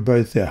toward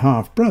both their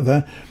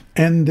half-brother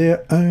and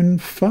their own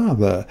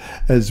father,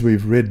 as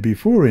we've read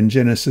before in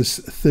Genesis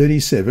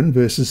 37,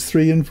 verses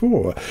 3 and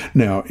 4.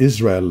 Now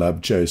Israel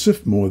loved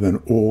Joseph more than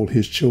all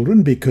his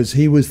children, because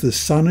he was the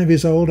son of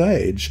his old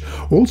age.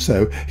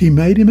 Also he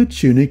made him a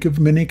tunic of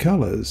many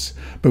colours.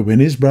 But when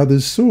his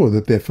brothers saw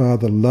that their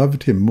father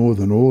loved him more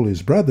than all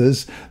his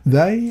brothers,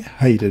 they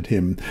hated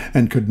him,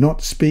 and could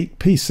not speak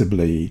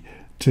peaceably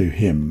to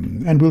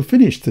him. And we'll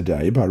finish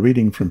today by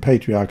reading from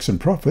Patriarchs and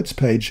Prophets,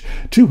 page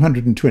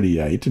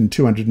 228 and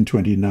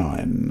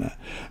 229.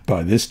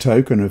 By this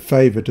token of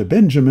favour to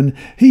Benjamin,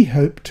 he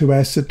hoped to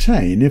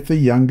ascertain if the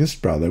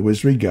youngest brother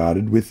was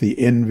regarded with the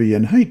envy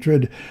and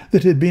hatred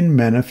that had been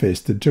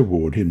manifested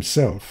toward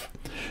himself.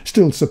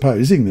 Still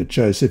supposing that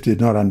Joseph did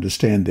not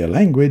understand their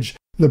language,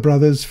 the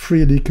brothers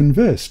freely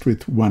conversed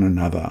with one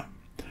another.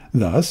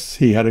 Thus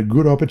he had a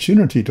good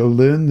opportunity to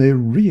learn their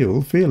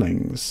real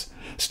feelings.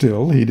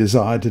 Still, he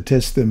desired to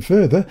test them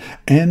further,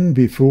 and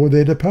before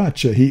their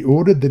departure he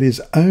ordered that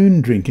his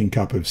own drinking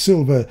cup of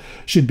silver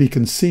should be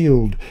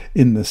concealed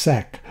in the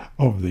sack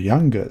of the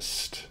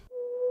youngest.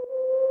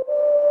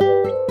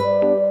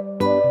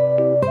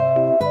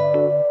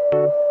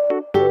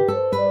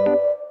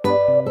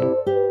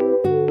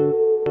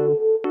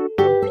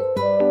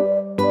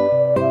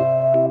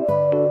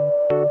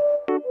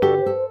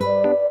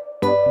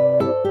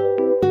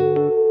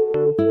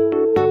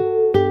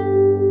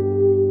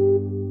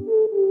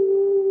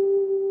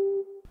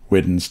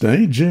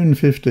 Wednesday, June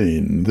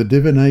 15, the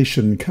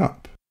Divination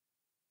Cup.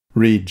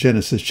 Read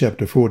Genesis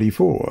chapter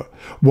 44.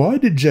 Why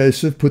did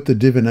Joseph put the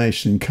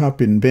divination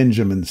cup in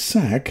Benjamin's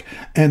sack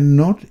and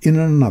not in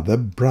another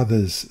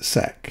brother's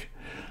sack?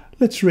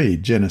 Let's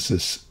read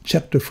Genesis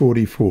chapter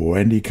 44.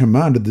 And he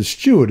commanded the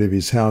steward of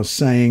his house,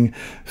 saying,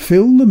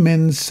 Fill the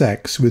men's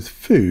sacks with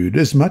food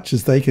as much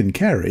as they can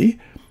carry,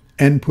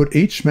 and put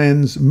each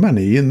man's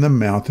money in the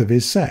mouth of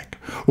his sack.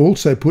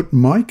 Also put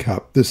my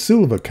cup, the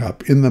silver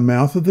cup, in the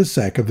mouth of the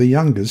sack of the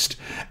youngest,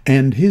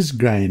 and his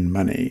grain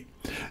money.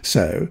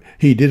 So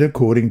he did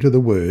according to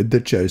the word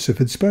that Joseph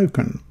had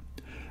spoken.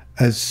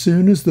 As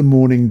soon as the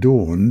morning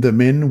dawned, the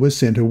men were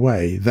sent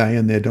away, they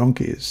and their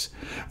donkeys.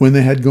 When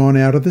they had gone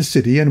out of the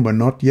city and were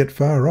not yet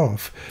far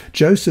off,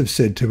 Joseph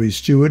said to his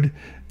steward,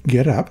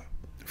 Get up,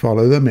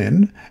 follow the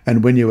men,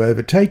 and when you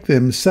overtake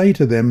them, say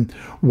to them,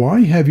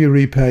 Why have you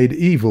repaid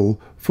evil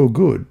for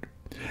good?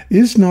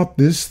 Is not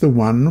this the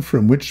one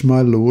from which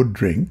my Lord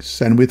drinks,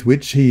 and with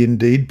which he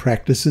indeed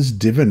practices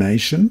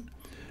divination?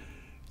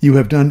 You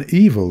have done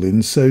evil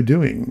in so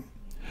doing.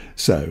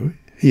 So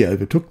he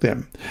overtook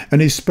them,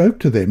 and he spoke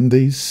to them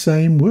these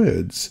same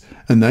words.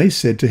 And they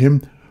said to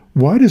him,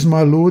 Why does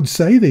my Lord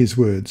say these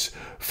words?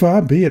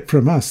 Far be it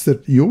from us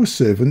that your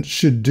servants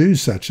should do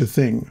such a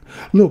thing.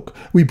 Look,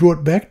 we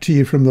brought back to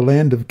you from the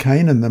land of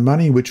Canaan the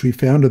money which we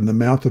found in the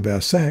mouth of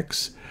our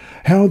sacks.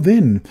 How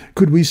then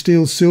could we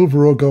steal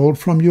silver or gold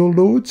from your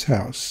Lord's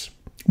house?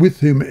 With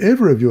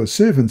whomever of your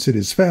servants it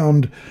is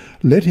found,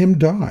 let him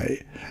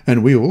die,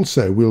 and we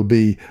also will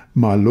be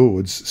my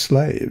Lord's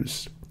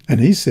slaves. And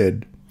he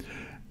said,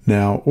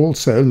 Now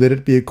also let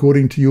it be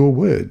according to your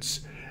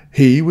words.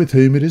 He with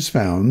whom it is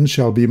found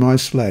shall be my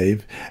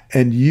slave,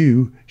 and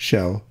you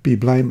shall be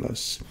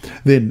blameless.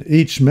 Then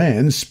each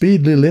man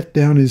speedily let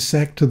down his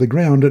sack to the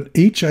ground, and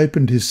each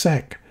opened his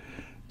sack.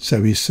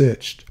 So he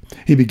searched.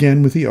 He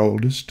began with the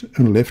oldest,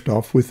 and left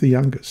off with the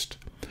youngest.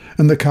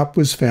 And the cup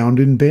was found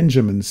in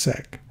Benjamin's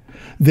sack.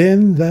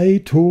 Then they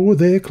tore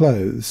their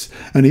clothes,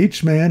 and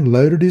each man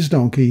loaded his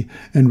donkey,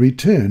 and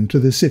returned to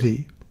the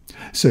city.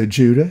 So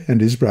Judah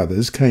and his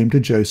brothers came to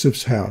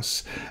Joseph's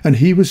house, and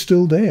he was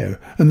still there,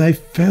 and they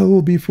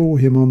fell before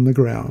him on the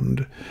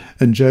ground.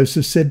 And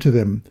Joseph said to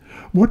them,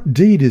 What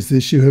deed is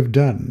this you have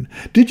done?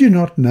 Did you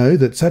not know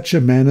that such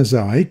a man as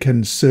I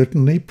can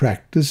certainly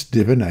practice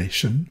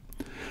divination?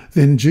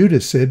 Then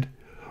Judah said,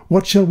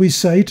 What shall we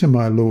say to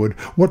my Lord?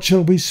 What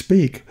shall we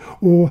speak?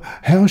 Or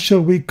how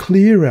shall we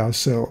clear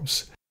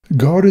ourselves?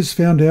 God has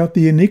found out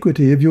the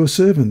iniquity of your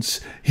servants.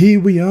 Here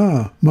we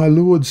are, my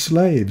lord's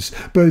slaves,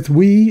 both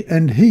we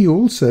and he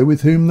also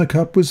with whom the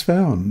cup was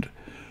found.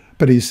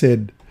 But he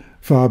said,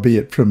 Far be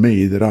it from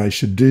me that I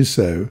should do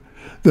so.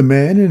 The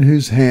man in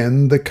whose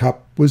hand the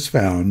cup was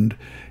found,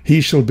 he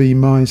shall be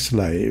my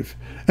slave.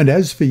 And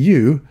as for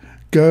you,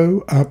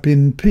 go up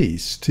in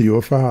peace to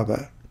your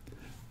father.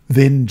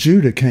 Then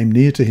Judah came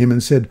near to him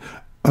and said,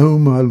 O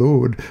my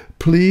lord,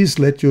 please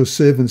let your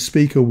servant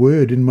speak a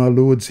word in my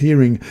lord's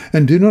hearing,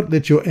 and do not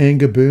let your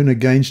anger burn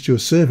against your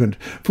servant,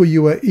 for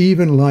you are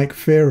even like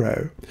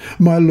Pharaoh.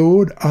 My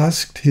lord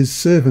asked his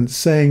servants,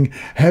 saying,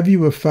 Have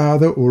you a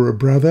father or a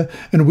brother?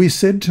 And we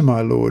said to my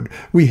lord,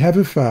 We have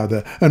a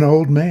father, an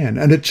old man,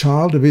 and a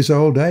child of his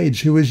old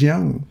age who is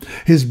young.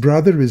 His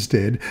brother is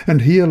dead,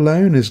 and he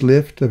alone is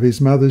left of his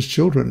mother's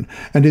children,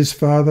 and his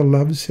father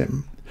loves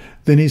him.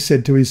 Then he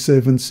said to his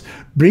servants,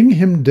 Bring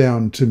him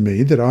down to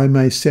me, that I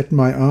may set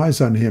my eyes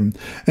on him.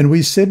 And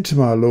we said to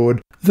my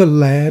lord, The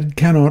lad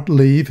cannot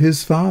leave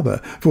his father,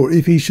 for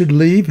if he should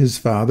leave his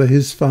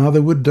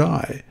father would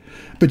die.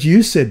 But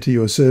you said to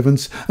your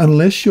servants,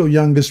 Unless your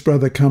youngest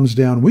brother comes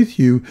down with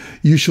you,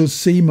 you shall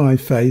see my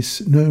face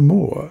no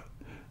more.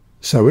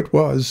 So it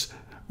was,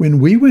 when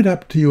we went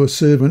up to your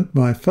servant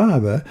my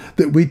father,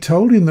 that we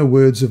told him the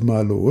words of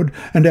my lord,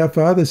 and our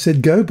father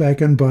said, Go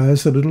back and buy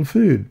us a little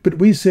food. But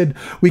we said,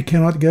 We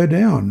cannot go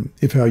down.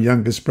 If our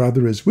youngest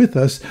brother is with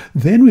us,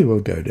 then we will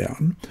go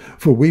down,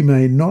 for we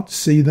may not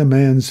see the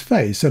man's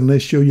face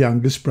unless your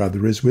youngest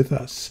brother is with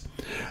us.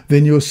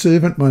 Then your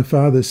servant my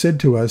father said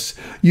to us,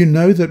 You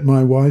know that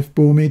my wife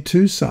bore me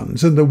 2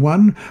 sons, and the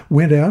one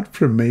went out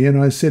from me, and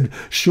I said,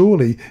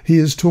 Surely he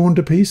is torn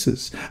to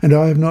pieces, and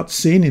I have not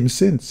seen him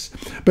since.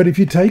 But if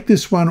you take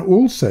this one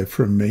also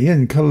from me,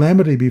 and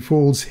calamity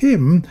befalls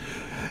him,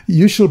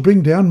 you shall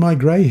bring down my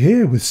grey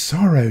hair with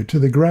sorrow to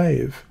the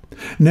grave.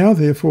 Now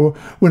therefore,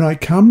 when I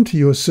come to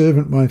your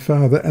servant my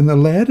father, and the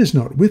lad is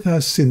not with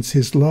us, since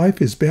his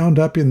life is bound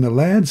up in the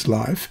lad's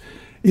life,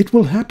 it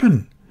will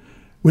happen,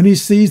 when he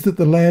sees that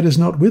the lad is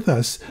not with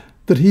us,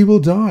 that he will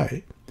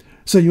die.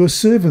 So your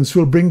servants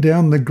will bring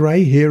down the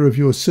grey hair of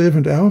your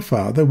servant our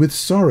father with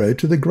sorrow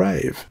to the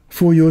grave.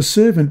 For your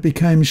servant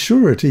became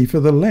surety for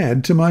the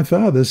lad to my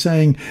father,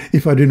 saying,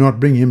 If I do not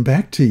bring him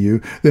back to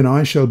you, then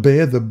I shall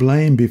bear the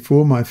blame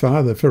before my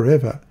father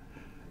forever.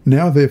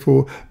 Now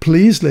therefore,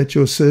 please let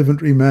your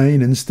servant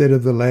remain instead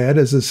of the lad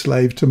as a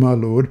slave to my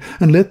lord,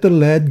 and let the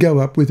lad go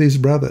up with his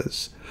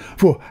brothers.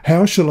 For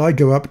how shall I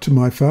go up to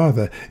my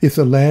father if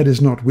the lad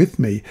is not with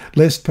me,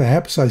 lest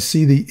perhaps I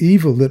see the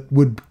evil that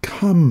would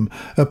come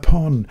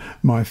upon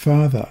my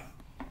father?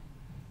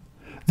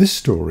 This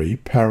story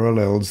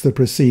parallels the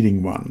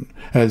preceding one.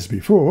 As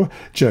before,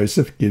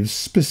 Joseph gives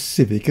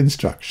specific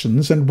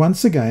instructions, and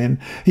once again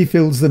he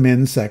fills the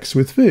men's sacks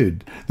with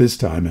food. This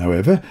time,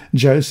 however,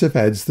 Joseph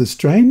adds the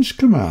strange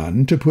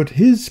command to put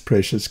his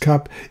precious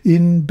cup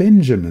in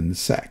Benjamin's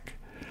sack.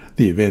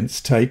 The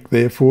events take,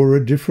 therefore,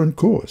 a different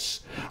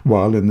course.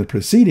 While in the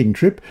preceding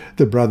trip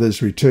the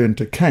brothers returned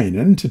to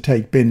Canaan to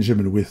take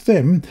Benjamin with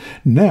them,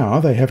 now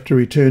they have to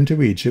return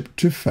to Egypt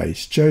to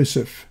face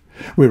Joseph.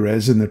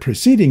 Whereas in the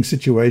preceding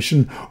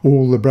situation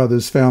all the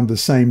brothers found the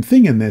same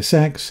thing in their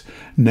sacks,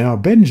 now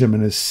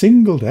Benjamin is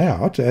singled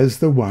out as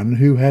the one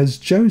who has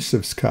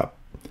Joseph's cup.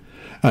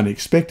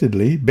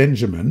 Unexpectedly,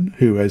 Benjamin,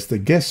 who as the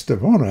guest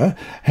of honour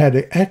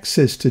had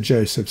access to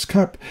Joseph's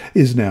cup,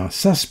 is now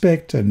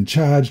suspect and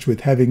charged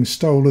with having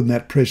stolen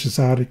that precious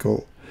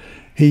article.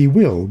 He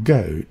will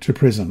go to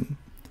prison.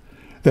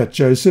 That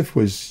Joseph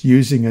was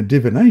using a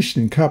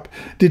divination cup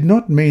did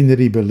not mean that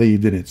he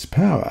believed in its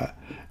power.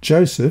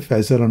 Joseph,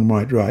 as Ellen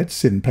White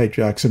writes in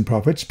Patriarchs and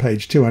Prophets,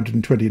 page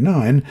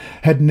 229,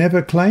 had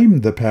never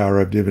claimed the power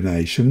of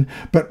divination,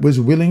 but was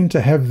willing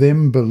to have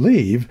them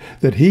believe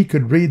that he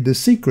could read the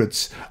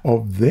secrets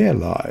of their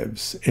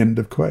lives. End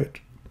of quote.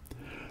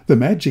 The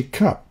magic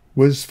cup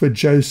was for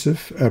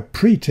Joseph a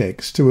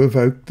pretext to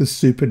evoke the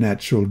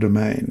supernatural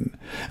domain,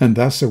 and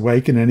thus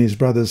awaken in his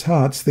brothers'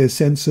 hearts their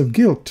sense of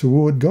guilt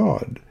toward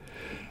God.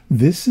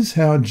 This is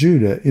how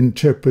Judah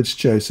interprets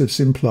Joseph's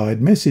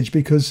implied message,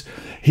 because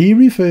he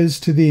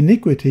refers to the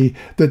iniquity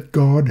that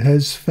God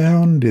has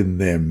found in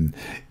them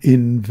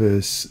in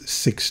verse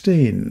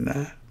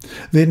 16.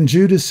 Then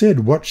Judah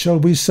said, What shall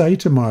we say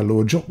to my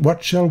lord?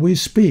 What shall we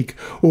speak?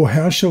 Or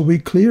how shall we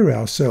clear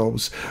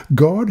ourselves?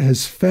 God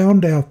has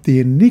found out the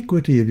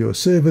iniquity of your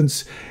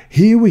servants.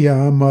 Here we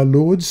are, my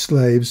lord's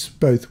slaves,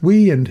 both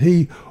we and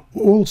he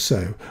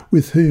also,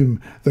 with whom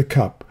the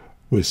cup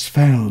was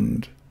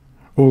found.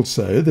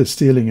 Also, the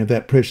stealing of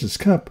that precious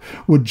cup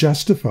would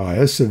justify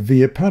a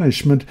severe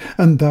punishment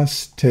and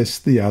thus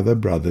test the other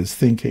brothers'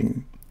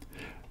 thinking.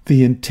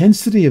 The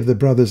intensity of the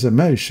brothers'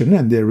 emotion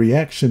and their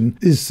reaction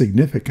is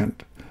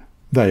significant.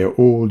 They are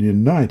all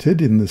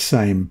united in the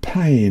same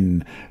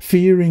pain,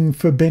 fearing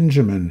for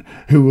Benjamin,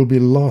 who will be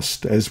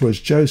lost as was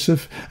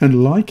Joseph,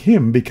 and like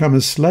him become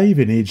a slave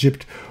in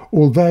Egypt,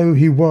 although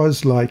he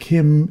was like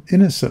him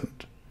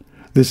innocent.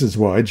 This is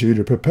why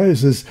Judah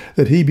proposes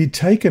that he be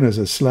taken as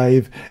a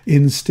slave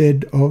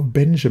instead of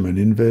Benjamin.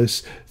 In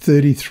verse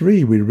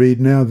 33 we read,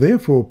 "Now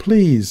therefore,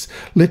 please,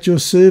 let your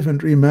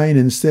servant remain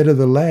instead of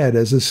the lad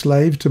as a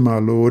slave to my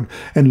lord,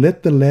 and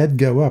let the lad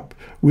go up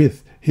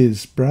with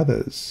his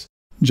brothers."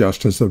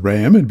 Just as the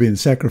ram had been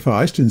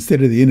sacrificed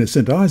instead of the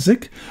innocent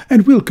Isaac,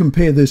 and we'll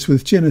compare this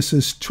with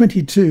Genesis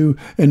 22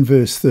 and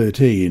verse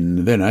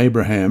 13. "Then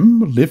Abraham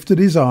lifted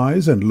his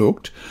eyes and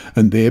looked,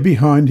 and there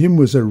behind him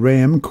was a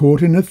ram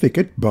caught in a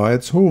thicket by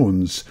its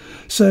horns.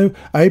 So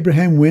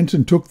Abraham went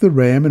and took the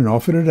ram and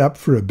offered it up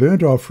for a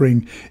burnt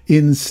offering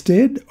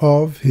instead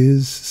of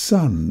his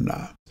son."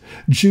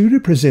 Judah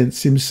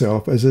presents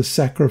himself as a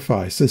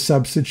sacrifice, a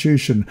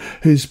substitution,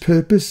 whose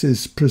purpose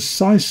is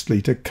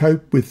precisely to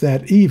cope with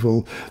that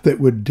evil that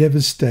would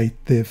devastate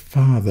their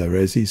father,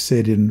 as he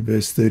said in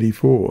verse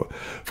 34,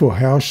 "For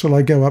how shall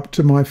I go up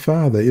to my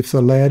father if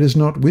the lad is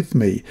not with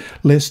me,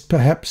 lest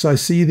perhaps I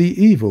see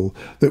the evil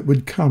that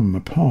would come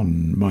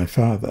upon my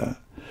father?"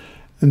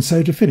 And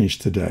so to finish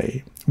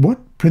today, what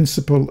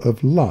principle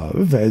of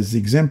love, as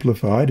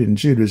exemplified in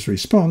Judah's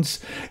response,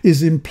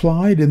 is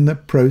implied in the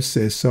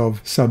process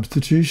of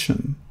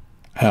substitution?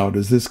 How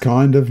does this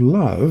kind of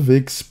love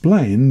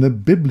explain the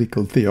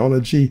biblical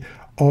theology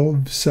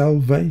of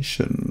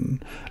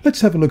salvation?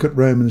 Let's have a look at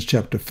Romans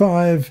chapter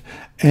 5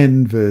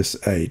 and verse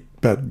 8.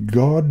 "But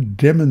God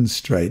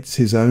demonstrates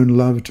his own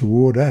love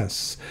toward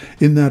us,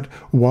 in that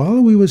while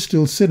we were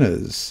still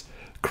sinners,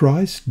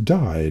 Christ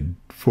died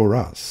for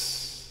us."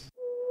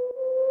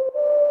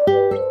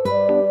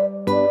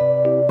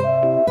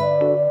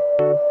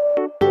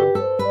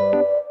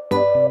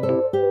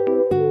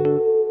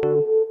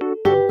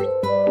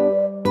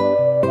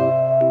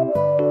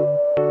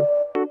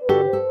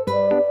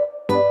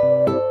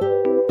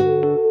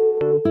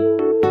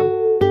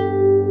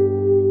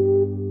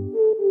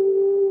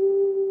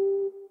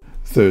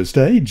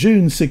 Thursday,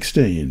 June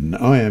 16.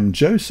 I am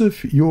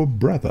Joseph, your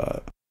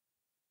brother.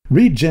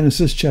 Read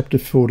Genesis chapter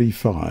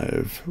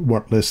 45.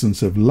 What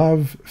lessons of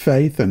love,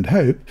 faith, and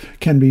hope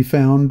can be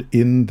found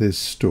in this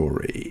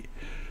story?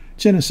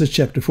 Genesis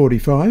chapter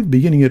 45,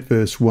 beginning at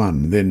verse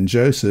 1. "Then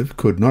Joseph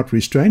could not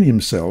restrain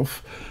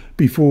himself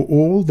before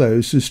all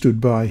those who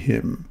stood by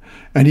him,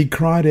 and he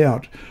cried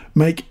out,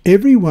 'Make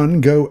every one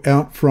go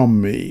out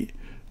from me.'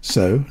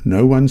 So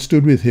no one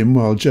stood with him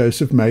while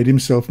Joseph made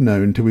himself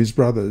known to his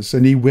brothers,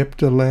 and he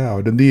wept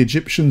aloud, and the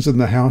Egyptians in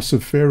the house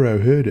of Pharaoh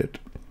heard it.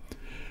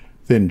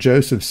 Then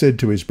Joseph said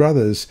to his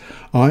brothers,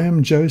 'I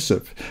am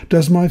Joseph.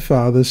 Does my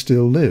father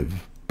still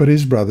live?' But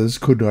his brothers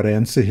could not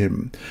answer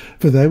him,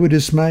 for they were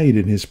dismayed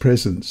in his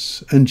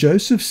presence. And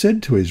Joseph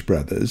said to his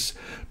brothers,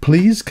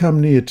 'Please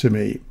come near to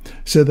me.'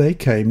 So they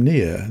came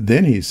near.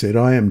 Then he said,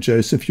 'I am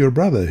Joseph your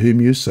brother, whom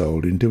you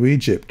sold into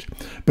Egypt.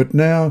 But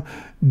now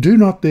do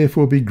not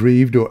therefore be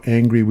grieved or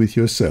angry with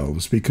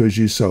yourselves, because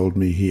you sold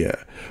me here.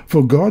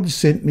 For God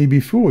sent me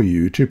before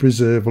you to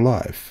preserve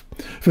life.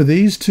 For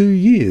these 2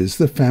 years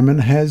the famine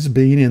has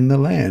been in the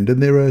land,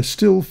 and there are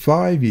still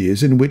 5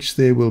 years in which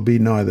there will be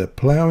neither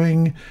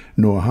ploughing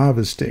nor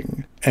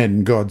harvesting.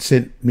 And God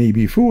sent me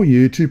before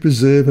you to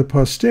preserve a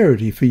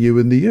posterity for you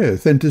in the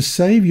earth, and to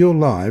save your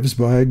lives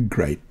by a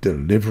great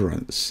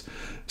deliverance.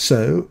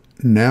 So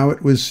now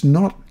it was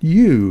not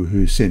you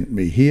who sent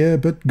me here,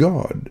 but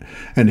God,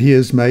 and he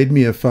has made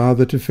me a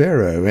father to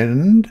Pharaoh,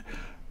 and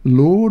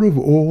lord of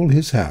all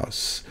his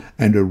house,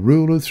 and a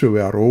ruler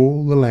throughout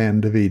all the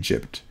land of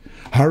Egypt.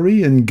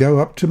 Hurry and go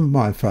up to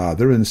my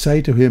father, and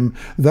say to him,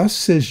 Thus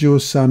says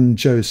your son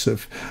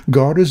Joseph,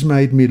 God has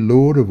made me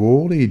lord of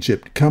all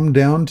Egypt. Come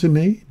down to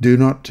me, do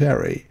not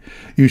tarry.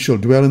 You shall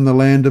dwell in the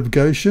land of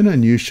Goshen,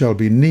 and you shall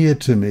be near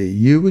to me,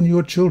 you and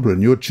your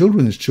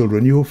children's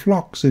children, your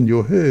flocks and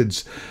your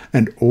herds,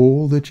 and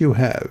all that you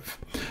have.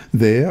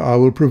 There I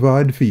will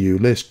provide for you,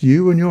 lest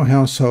you and your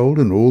household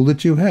and all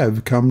that you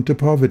have come to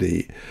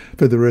poverty,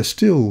 for there are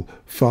still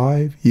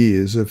 5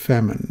 years of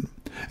famine.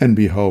 And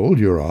behold,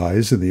 your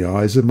eyes and the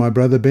eyes of my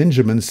brother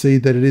Benjamin see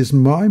that it is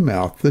my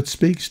mouth that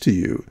speaks to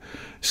you.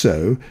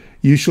 So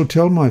you shall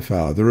tell my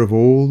father of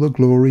all the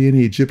glory in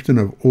Egypt and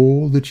of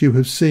all that you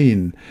have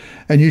seen,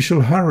 and you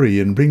shall hurry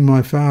and bring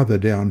my father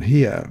down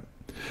here.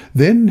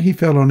 Then he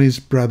fell on his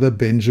brother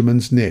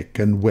Benjamin's neck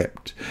and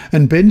wept,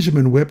 and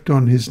Benjamin wept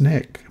on his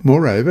neck.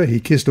 Moreover, he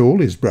kissed all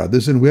his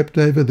brothers and wept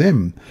over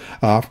them.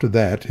 After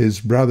that his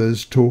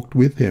brothers talked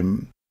with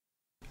him.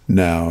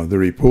 Now the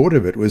report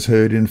of it was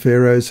heard in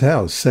Pharaoh's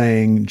house,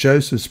 saying,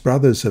 Joseph's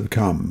brothers have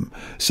come.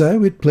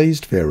 So it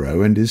pleased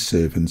Pharaoh and his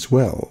servants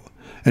well.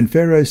 And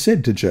Pharaoh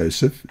said to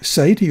Joseph,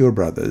 Say to your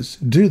brothers,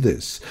 Do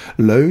this,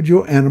 load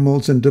your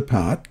animals and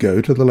depart, go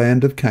to the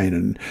land of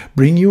Canaan,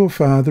 bring your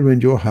father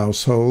and your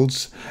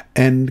households,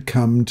 and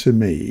come to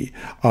me.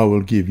 I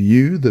will give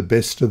you the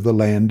best of the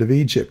land of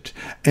Egypt,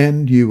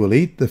 and you will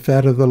eat the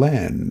fat of the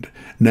land.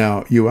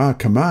 Now you are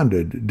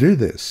commanded, do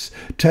this,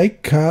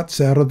 take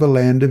carts out of the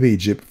land of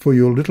Egypt for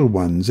your little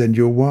ones and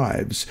your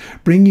wives.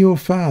 Bring your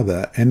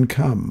father and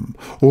come.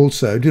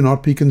 Also do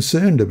not be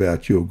concerned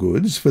about your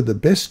goods, for the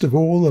best of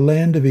all the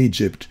land land of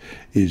Egypt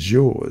is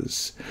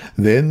yours."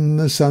 Then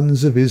the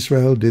sons of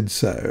Israel did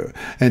so,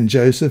 and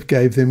Joseph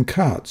gave them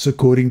carts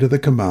according to the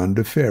command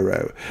of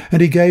Pharaoh,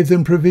 and he gave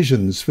them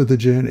provisions for the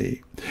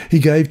journey. He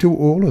gave to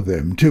all of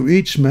them, to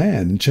each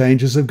man,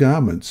 changes of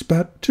garments,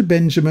 but to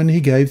Benjamin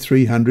he gave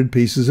 300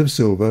 pieces of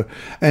silver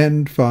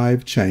and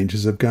 5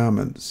 changes of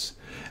garments.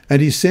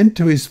 And he sent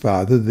to his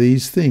father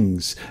these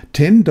things: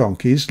 10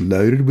 donkeys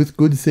loaded with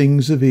good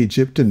things of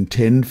Egypt, and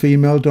 10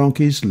 female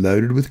donkeys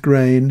loaded with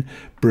grain,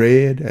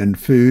 bread, and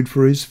food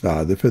for his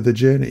father for the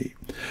journey.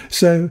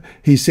 So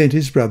he sent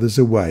his brothers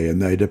away,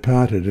 and they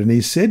departed. And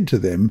he said to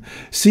them,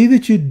 "See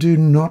that you do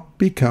not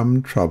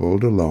become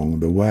troubled along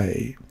the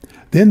way."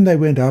 Then they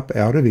went up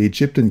out of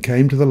Egypt, and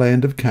came to the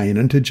land of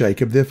Canaan to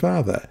Jacob their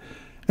father.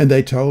 And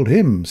they told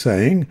him,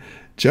 saying,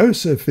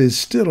 "Joseph is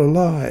still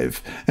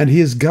alive, and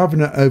he is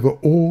governor over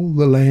all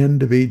the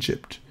land of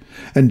Egypt."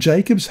 And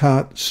Jacob's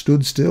heart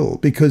stood still,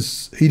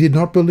 because he did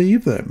not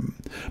believe them.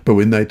 But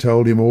when they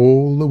told him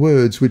all the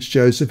words which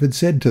Joseph had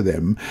said to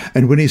them,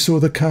 and when he saw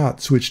the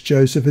carts which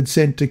Joseph had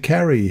sent to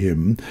carry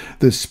him,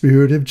 the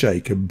spirit of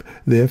Jacob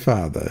their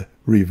father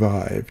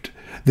revived.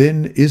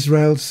 Then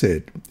Israel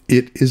said,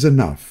 "It is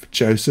enough.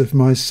 Joseph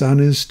my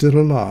son is still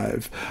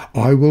alive.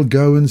 I will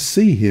go and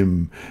see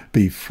him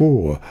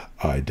before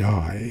I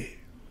die."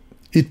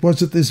 It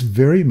was at this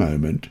very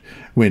moment,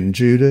 when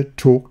Judah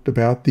talked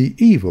about the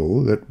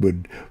evil that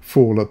would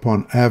fall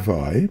upon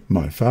Avi,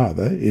 my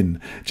father, in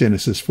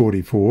Genesis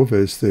 44,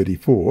 verse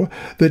 34,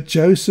 that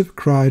Joseph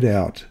cried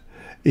out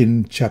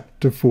in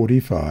chapter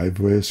 45,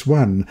 verse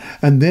 1,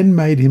 and then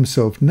made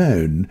himself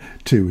known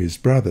to his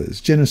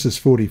brothers. Genesis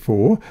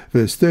 44,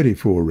 verse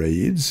 34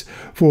 reads,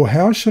 "For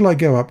how shall I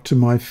go up to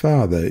my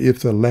father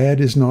if the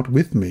lad is not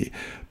with me?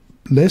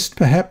 Lest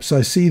perhaps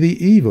I see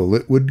the evil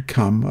that would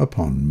come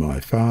upon my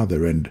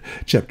father." And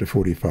chapter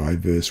 45,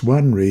 verse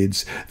 1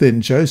 reads,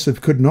 "Then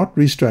Joseph could not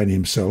restrain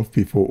himself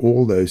before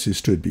all those who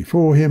stood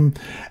before him,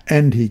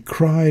 and he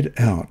cried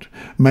out,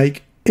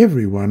 'Make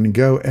everyone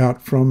go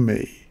out from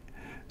me.'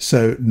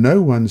 So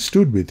no one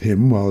stood with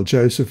him while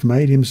Joseph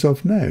made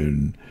himself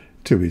known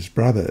to his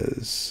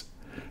brothers."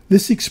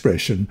 This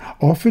expression,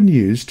 often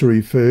used to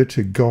refer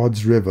to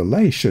God's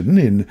revelation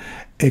in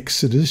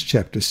Exodus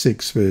chapter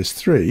 6, verse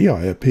 3,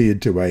 "I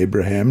appeared to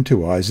Abraham,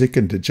 to Isaac,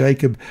 and to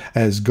Jacob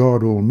as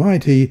God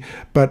Almighty,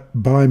 but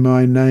by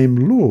my name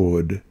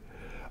Lord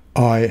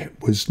I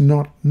was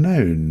not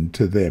known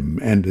to them."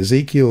 And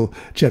Ezekiel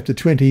chapter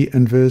 20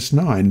 and verse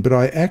 9, "But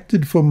I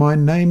acted for my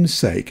name's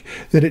sake,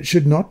 that it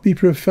should not be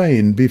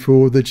profaned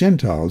before the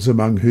Gentiles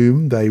among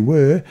whom they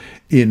were,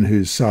 in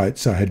whose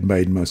sights I had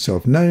made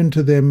myself known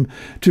to them,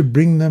 to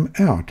bring them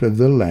out of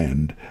the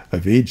land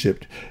of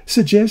Egypt,"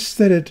 suggests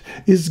that it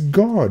is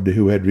God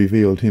who had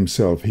revealed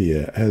himself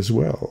here as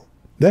well.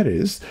 That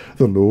is,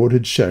 the Lord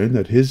had shown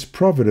that his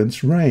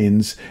providence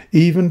reigns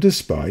even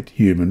despite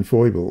human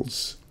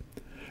foibles.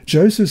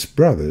 Joseph's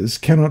brothers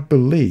cannot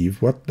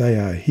believe what they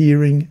are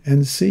hearing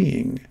and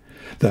seeing.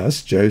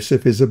 Thus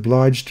Joseph is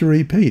obliged to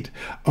repeat,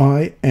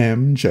 "I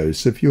am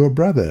Joseph your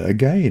brother,"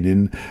 again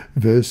in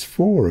verse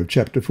 4 of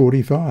chapter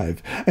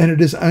 45. And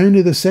it is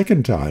only the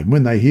second time,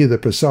 when they hear the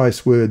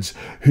precise words,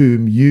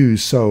 "whom you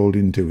sold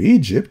into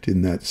Egypt,"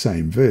 in that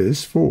same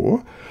verse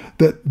 4,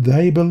 that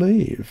they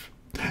believe.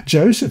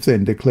 Joseph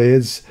then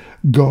declares,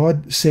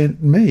 "God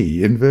sent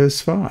me," in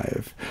verse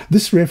 5.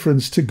 This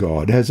reference to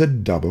God has a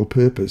double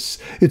purpose.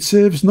 It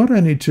serves not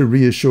only to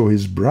reassure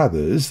his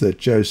brothers that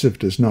Joseph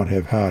does not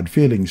have hard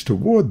feelings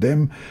toward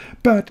them,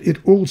 but it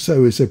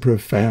also is a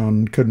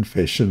profound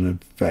confession of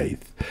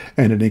faith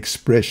and an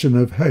expression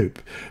of hope,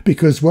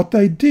 because what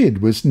they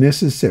did was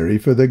necessary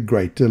for the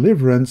great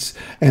deliverance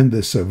and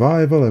the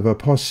survival of a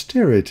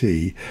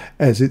posterity,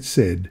 as it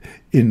said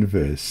in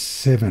verse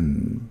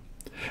 7.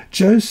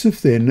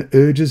 Joseph then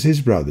urges his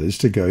brothers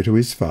to go to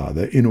his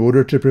father in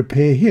order to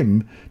prepare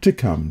him to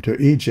come to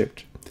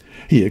Egypt.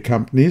 He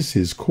accompanies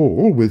his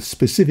call with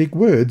specific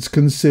words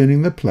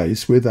concerning the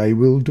place where they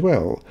will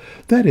dwell,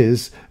 that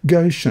is,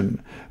 Goshen,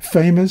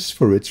 famous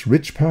for its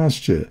rich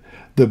pasture,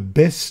 the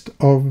best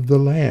of the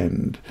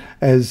land,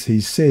 as he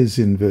says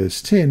in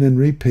verse 10 and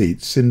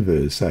repeats in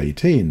verse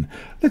 18.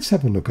 Let's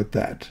have a look at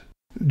that.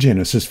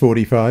 Genesis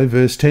 45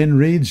 verse 10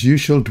 reads, "You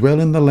shall dwell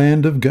in the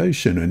land of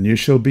Goshen, and you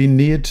shall be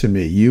near to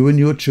me, you and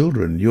your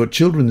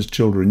children's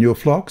children, your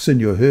flocks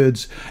and your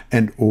herds,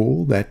 and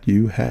all that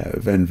you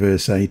have." And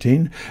verse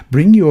 18,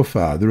 "Bring your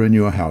father and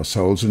your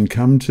households and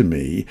come to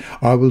me.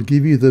 I will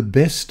give you the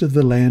best of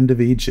the land of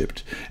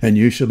Egypt, and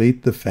you shall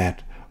eat the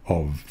fat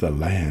of the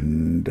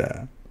land."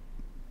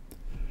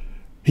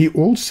 He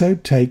also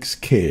takes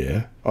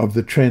care of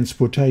the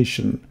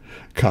transportation.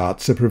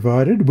 Carts are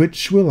provided,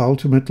 which will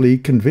ultimately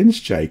convince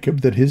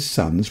Jacob that his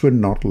sons were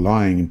not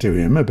lying to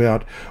him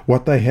about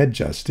what they had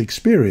just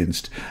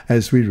experienced,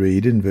 as we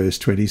read in verse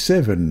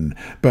 27.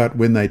 "But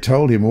when they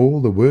told him all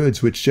the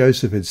words which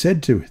Joseph had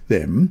said to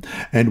them,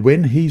 and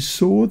when he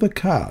saw the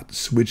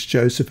carts which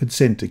Joseph had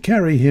sent to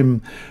carry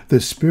him,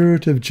 the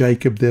spirit of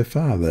Jacob their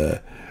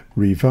father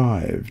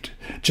revived.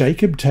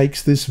 Jacob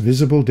takes this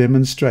visible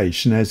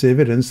demonstration as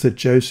evidence that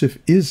Joseph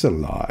is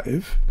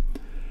alive,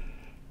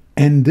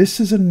 and this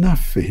is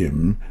enough for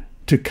him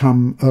to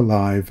come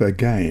alive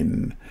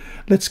again.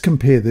 Let's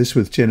compare this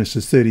with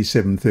Genesis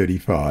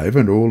 37:35,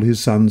 and all his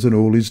sons and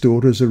all his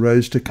daughters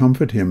arose to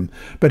comfort him,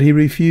 but he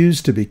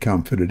refused to be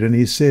comforted, and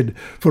he said,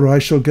 For I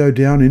shall go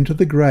down into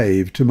the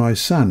grave to my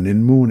son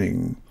in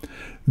mourning.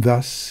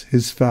 Thus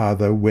his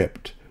father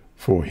wept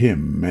for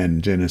him.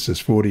 And Genesis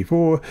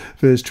 44,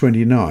 verse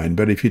 29,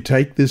 But if you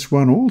take this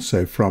one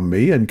also from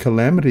me, and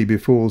calamity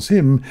befalls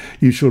him,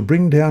 you shall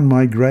bring down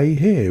my grey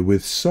hair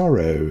with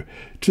sorrow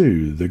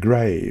to the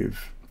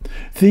grave.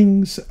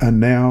 Things are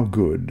now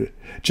good.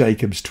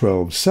 Jacob's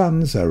 12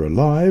 sons are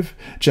alive.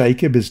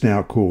 Jacob is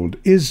now called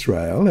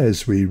Israel,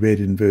 as we read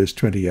in verse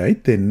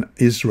 28. Then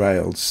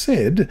Israel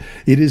said,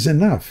 It is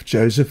enough.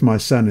 Joseph, my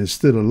son, is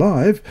still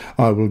alive.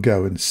 I will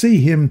go and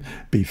see him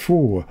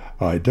before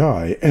I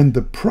die. And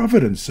the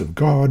providence of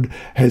God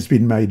has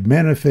been made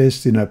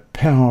manifest in a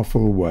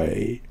powerful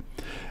way.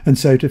 And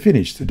so to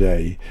finish the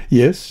day,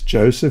 yes,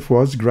 Joseph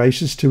was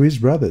gracious to his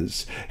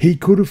brothers. He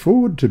could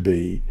afford to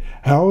be.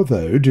 How,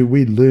 though, do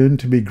we learn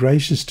to be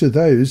gracious to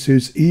those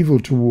whose evil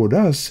toward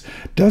us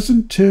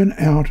doesn't turn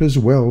out as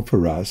well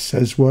for us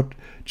as what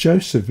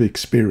Joseph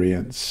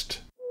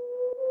experienced?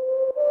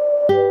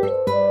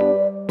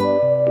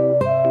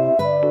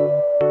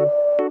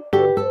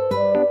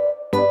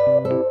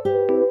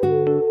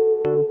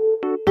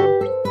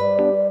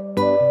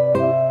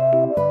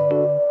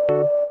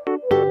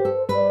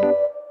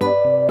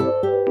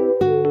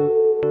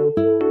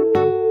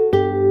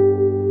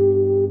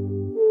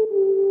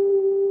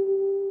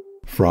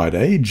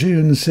 Friday,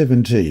 June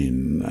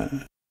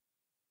 17.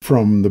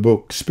 From the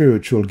book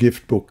Spiritual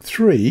Gift Book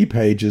 3,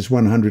 pages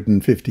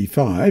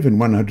 155 and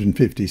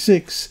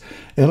 156,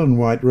 Ellen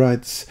White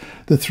writes,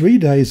 The 3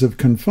 days of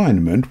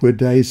confinement were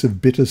days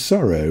of bitter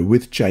sorrow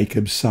with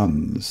Jacob's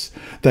sons.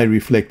 They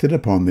reflected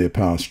upon their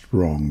past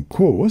wrong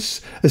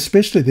course,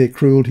 especially their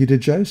cruelty to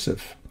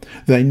Joseph.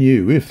 They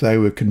knew if they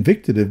were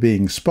convicted of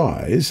being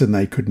spies and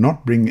they could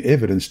not bring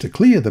evidence to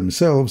clear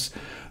themselves,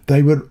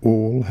 they would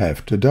all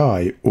have to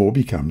die or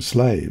become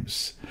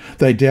slaves.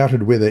 They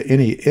doubted whether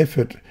any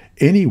effort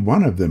any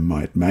one of them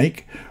might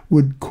make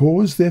would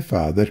cause their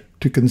father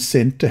to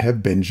consent to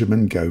have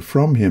Benjamin go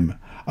from him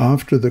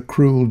after the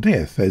cruel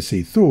death, as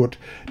he thought,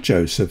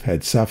 Joseph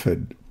had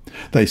suffered.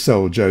 They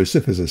sold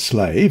Joseph as a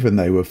slave, and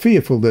they were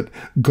fearful that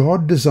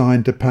God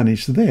designed to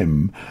punish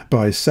them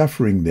by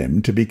suffering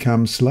them to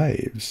become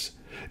slaves.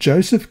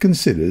 Joseph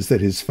considers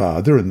that his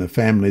father and the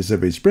families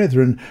of his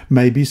brethren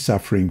may be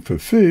suffering for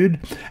food,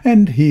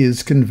 and he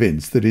is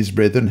convinced that his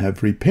brethren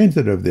have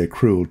repented of their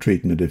cruel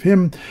treatment of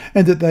him,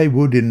 and that they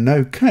would in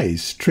no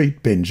case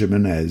treat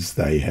Benjamin as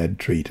they had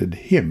treated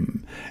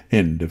him.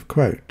 End of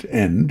quote.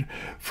 And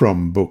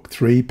from Book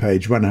 3,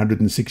 page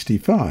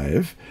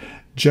 165,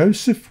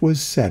 Joseph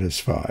was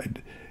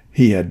satisfied.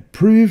 He had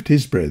proved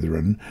his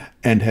brethren,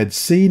 and had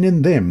seen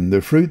in them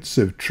the fruits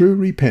of true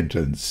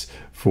repentance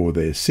for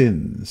their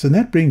sins. And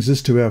that brings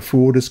us to our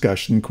 4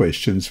 discussion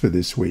questions for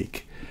this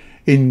week.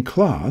 In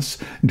class,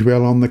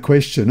 dwell on the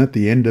question at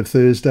the end of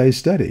Thursday's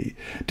study.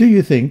 Do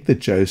you think that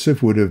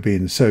Joseph would have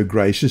been so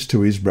gracious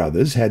to his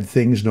brothers had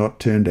things not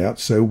turned out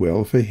so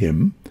well for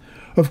him?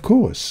 Of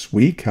course,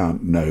 we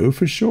can't know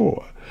for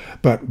sure.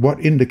 But what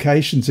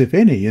indications, if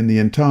any, in the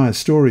entire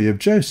story of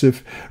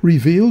Joseph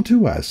reveal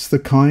to us the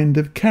kind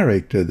of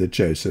character that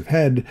Joseph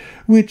had,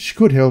 which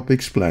could help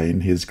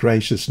explain his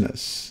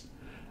graciousness?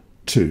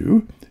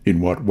 2. In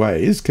what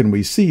ways can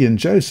we see in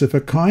Joseph a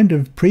kind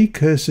of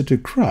precursor to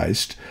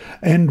Christ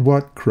and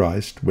what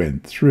Christ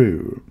went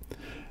through?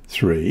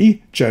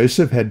 3.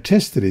 Joseph had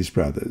tested his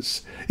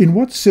brothers. In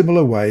what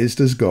similar ways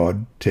does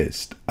God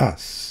test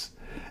us?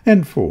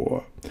 And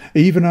 4.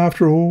 Even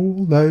after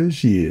all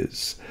those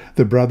years,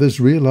 the brothers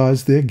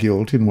realized their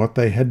guilt in what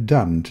they had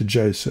done to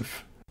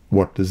Joseph.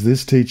 What does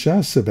this teach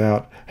us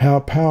about how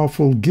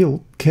powerful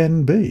guilt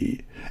can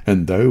be?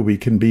 And though we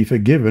can be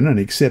forgiven and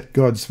accept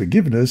God's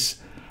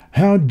forgiveness,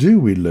 how do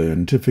we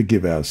learn to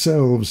forgive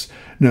ourselves,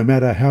 no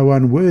matter how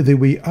unworthy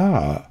we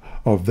are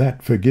of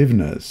that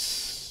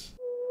forgiveness?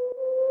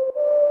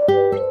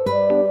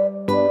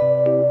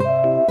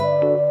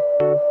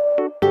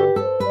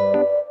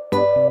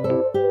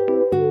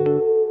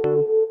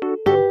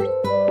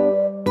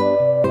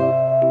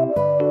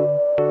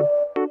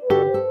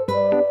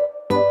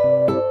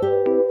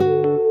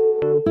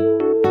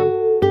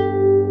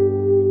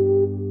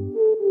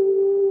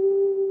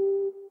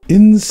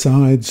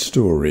 Inside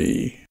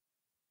Story.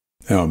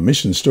 Our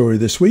mission story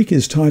this week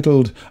is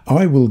titled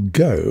I Will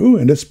Go,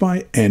 and it's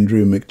by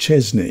Andrew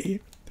McChesney.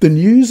 The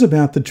news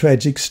about the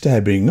tragic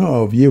stabbing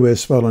of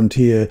US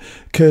volunteer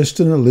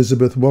Kirsten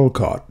Elizabeth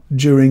Walcott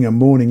during a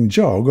morning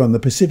jog on the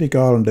Pacific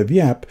island of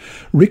Yap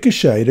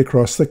ricocheted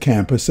across the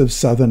campus of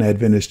Southern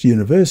Adventist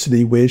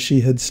University, where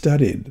she had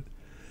studied.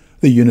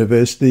 The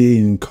university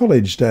in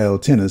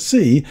Collegedale,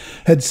 Tennessee,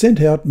 had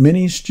sent out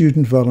many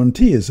student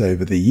volunteers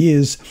over the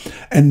years,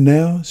 and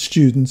now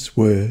students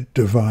were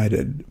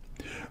divided.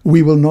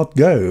 "We will not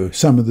go,"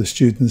 some of the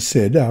students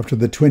said after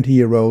the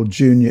 20-year-old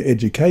junior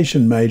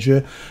education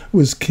major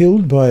was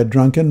killed by a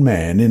drunken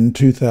man in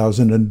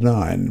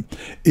 2009.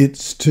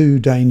 "It's too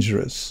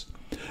dangerous."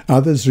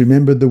 Others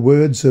remembered the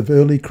words of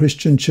early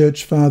Christian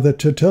church father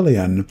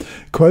Tertullian,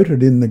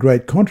 quoted in The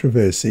Great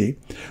Controversy: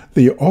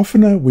 "The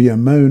oftener we are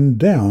mown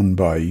down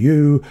by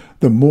you,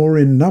 the more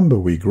in number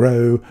we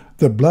grow.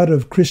 The blood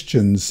of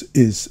Christians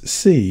is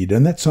seed."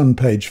 And that's on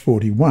page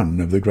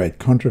 41 of The Great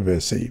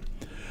Controversy.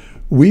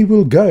 "We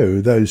will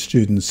go," those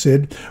students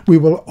said. "We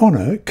will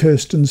honour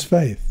Kirsten's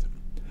faith."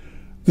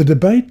 The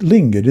debate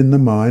lingered in the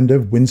mind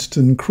of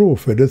Winston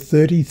Crawford, a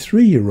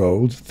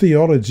 33-year-old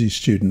theology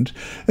student,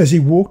 as he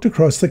walked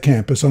across the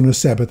campus on a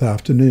Sabbath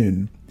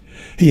afternoon.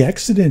 He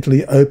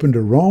accidentally opened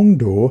a wrong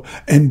door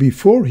and,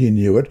 before he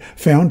knew it,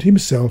 found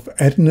himself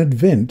at an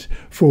event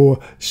for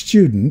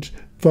student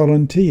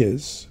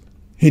volunteers.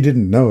 He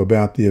didn't know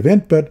about the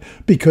event, but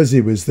because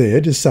he was there,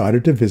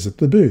 decided to visit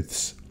the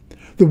booths.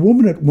 The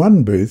woman at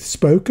one booth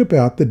spoke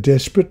about the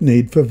desperate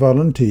need for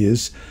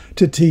volunteers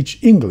to teach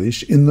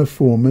English in the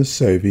former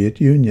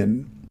Soviet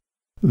Union.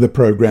 "The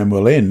program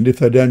will end if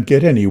they don't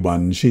get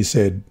anyone," she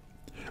said.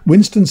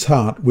 Winston's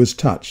heart was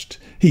touched.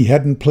 He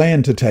hadn't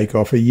planned to take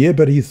off a year,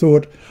 but he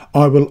thought,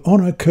 "I will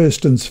honour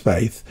Kirsten's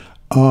faith.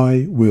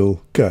 I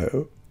will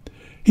go."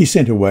 He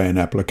sent away an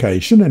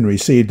application and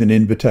received an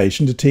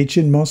invitation to teach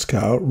in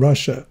Moscow,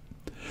 Russia.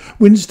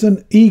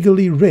 Winston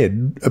eagerly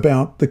read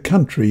about the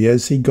country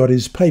as he got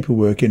his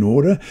paperwork in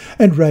order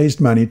and raised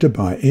money to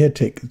buy air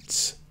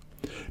tickets.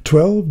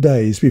 12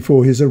 days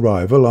before his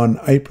arrival on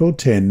April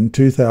 10,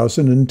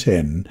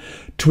 2010,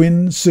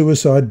 twin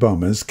suicide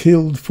bombers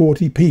killed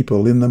 40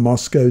 people in the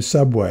Moscow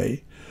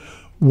subway.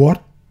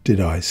 "What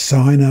did I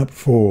sign up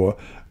for?"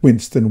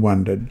 Winston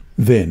wondered.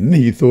 Then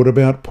he thought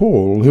about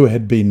Paul, who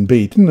had been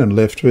beaten and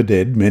left for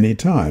dead many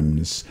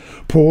times.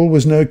 Paul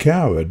was no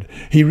coward.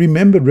 He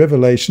remembered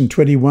Revelation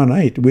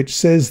 21:8, which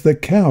says the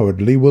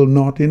cowardly will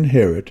not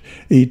inherit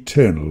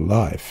eternal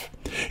life.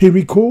 He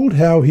recalled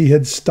how he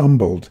had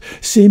stumbled,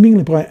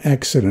 seemingly by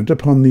accident,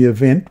 upon the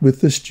event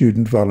with the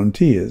student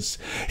volunteers.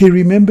 He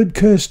remembered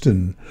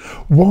Kirsten.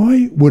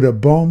 "Why would a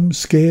bomb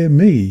scare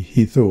me?"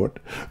 he thought.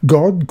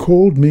 "God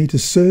called me to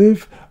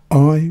serve.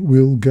 I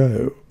will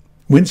go."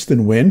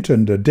 Winston went,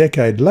 and a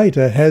decade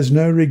later has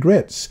no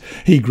regrets.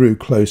 He grew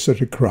closer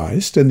to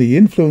Christ, and the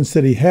influence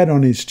that he had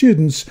on his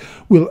students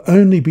will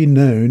only be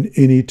known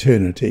in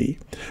eternity.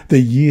 The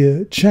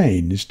year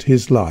changed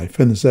his life,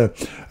 and there's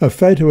a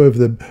photo of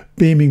the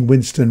beaming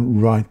Winston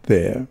right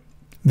there.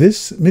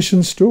 This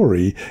mission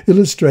story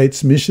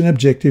illustrates mission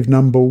objective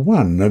number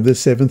 1 of the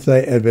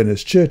Seventh-day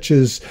Adventist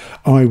Church's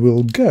I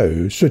Will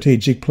Go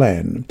strategic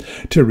plan,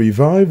 to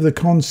revive the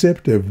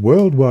concept of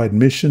worldwide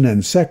mission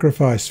and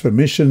sacrifice for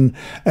mission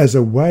as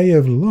a way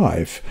of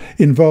life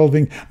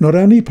involving not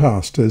only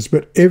pastors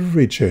but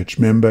every church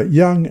member,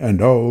 young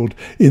and old,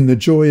 in the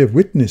joy of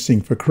witnessing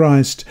for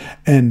Christ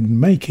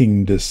and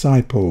making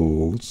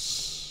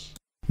disciples.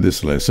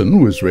 This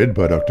lesson was read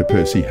by Dr.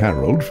 Percy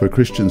Harrold for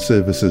Christian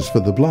Services for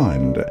the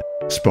Blind.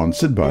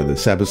 Sponsored by the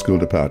Sabbath School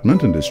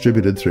Department and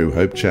distributed through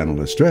Hope Channel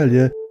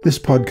Australia, this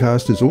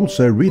podcast is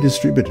also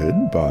redistributed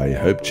by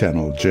Hope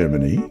Channel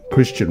Germany,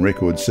 Christian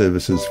Record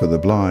Services for the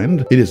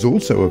Blind. It is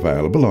also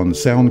available on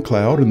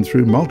SoundCloud and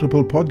through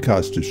multiple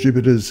podcast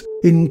distributors,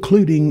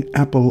 including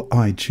Apple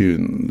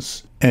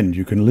iTunes. And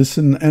you can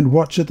listen and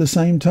watch at the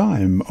same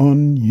time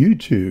on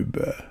YouTube.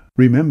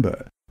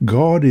 Remember,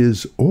 God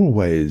is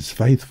always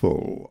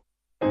faithful.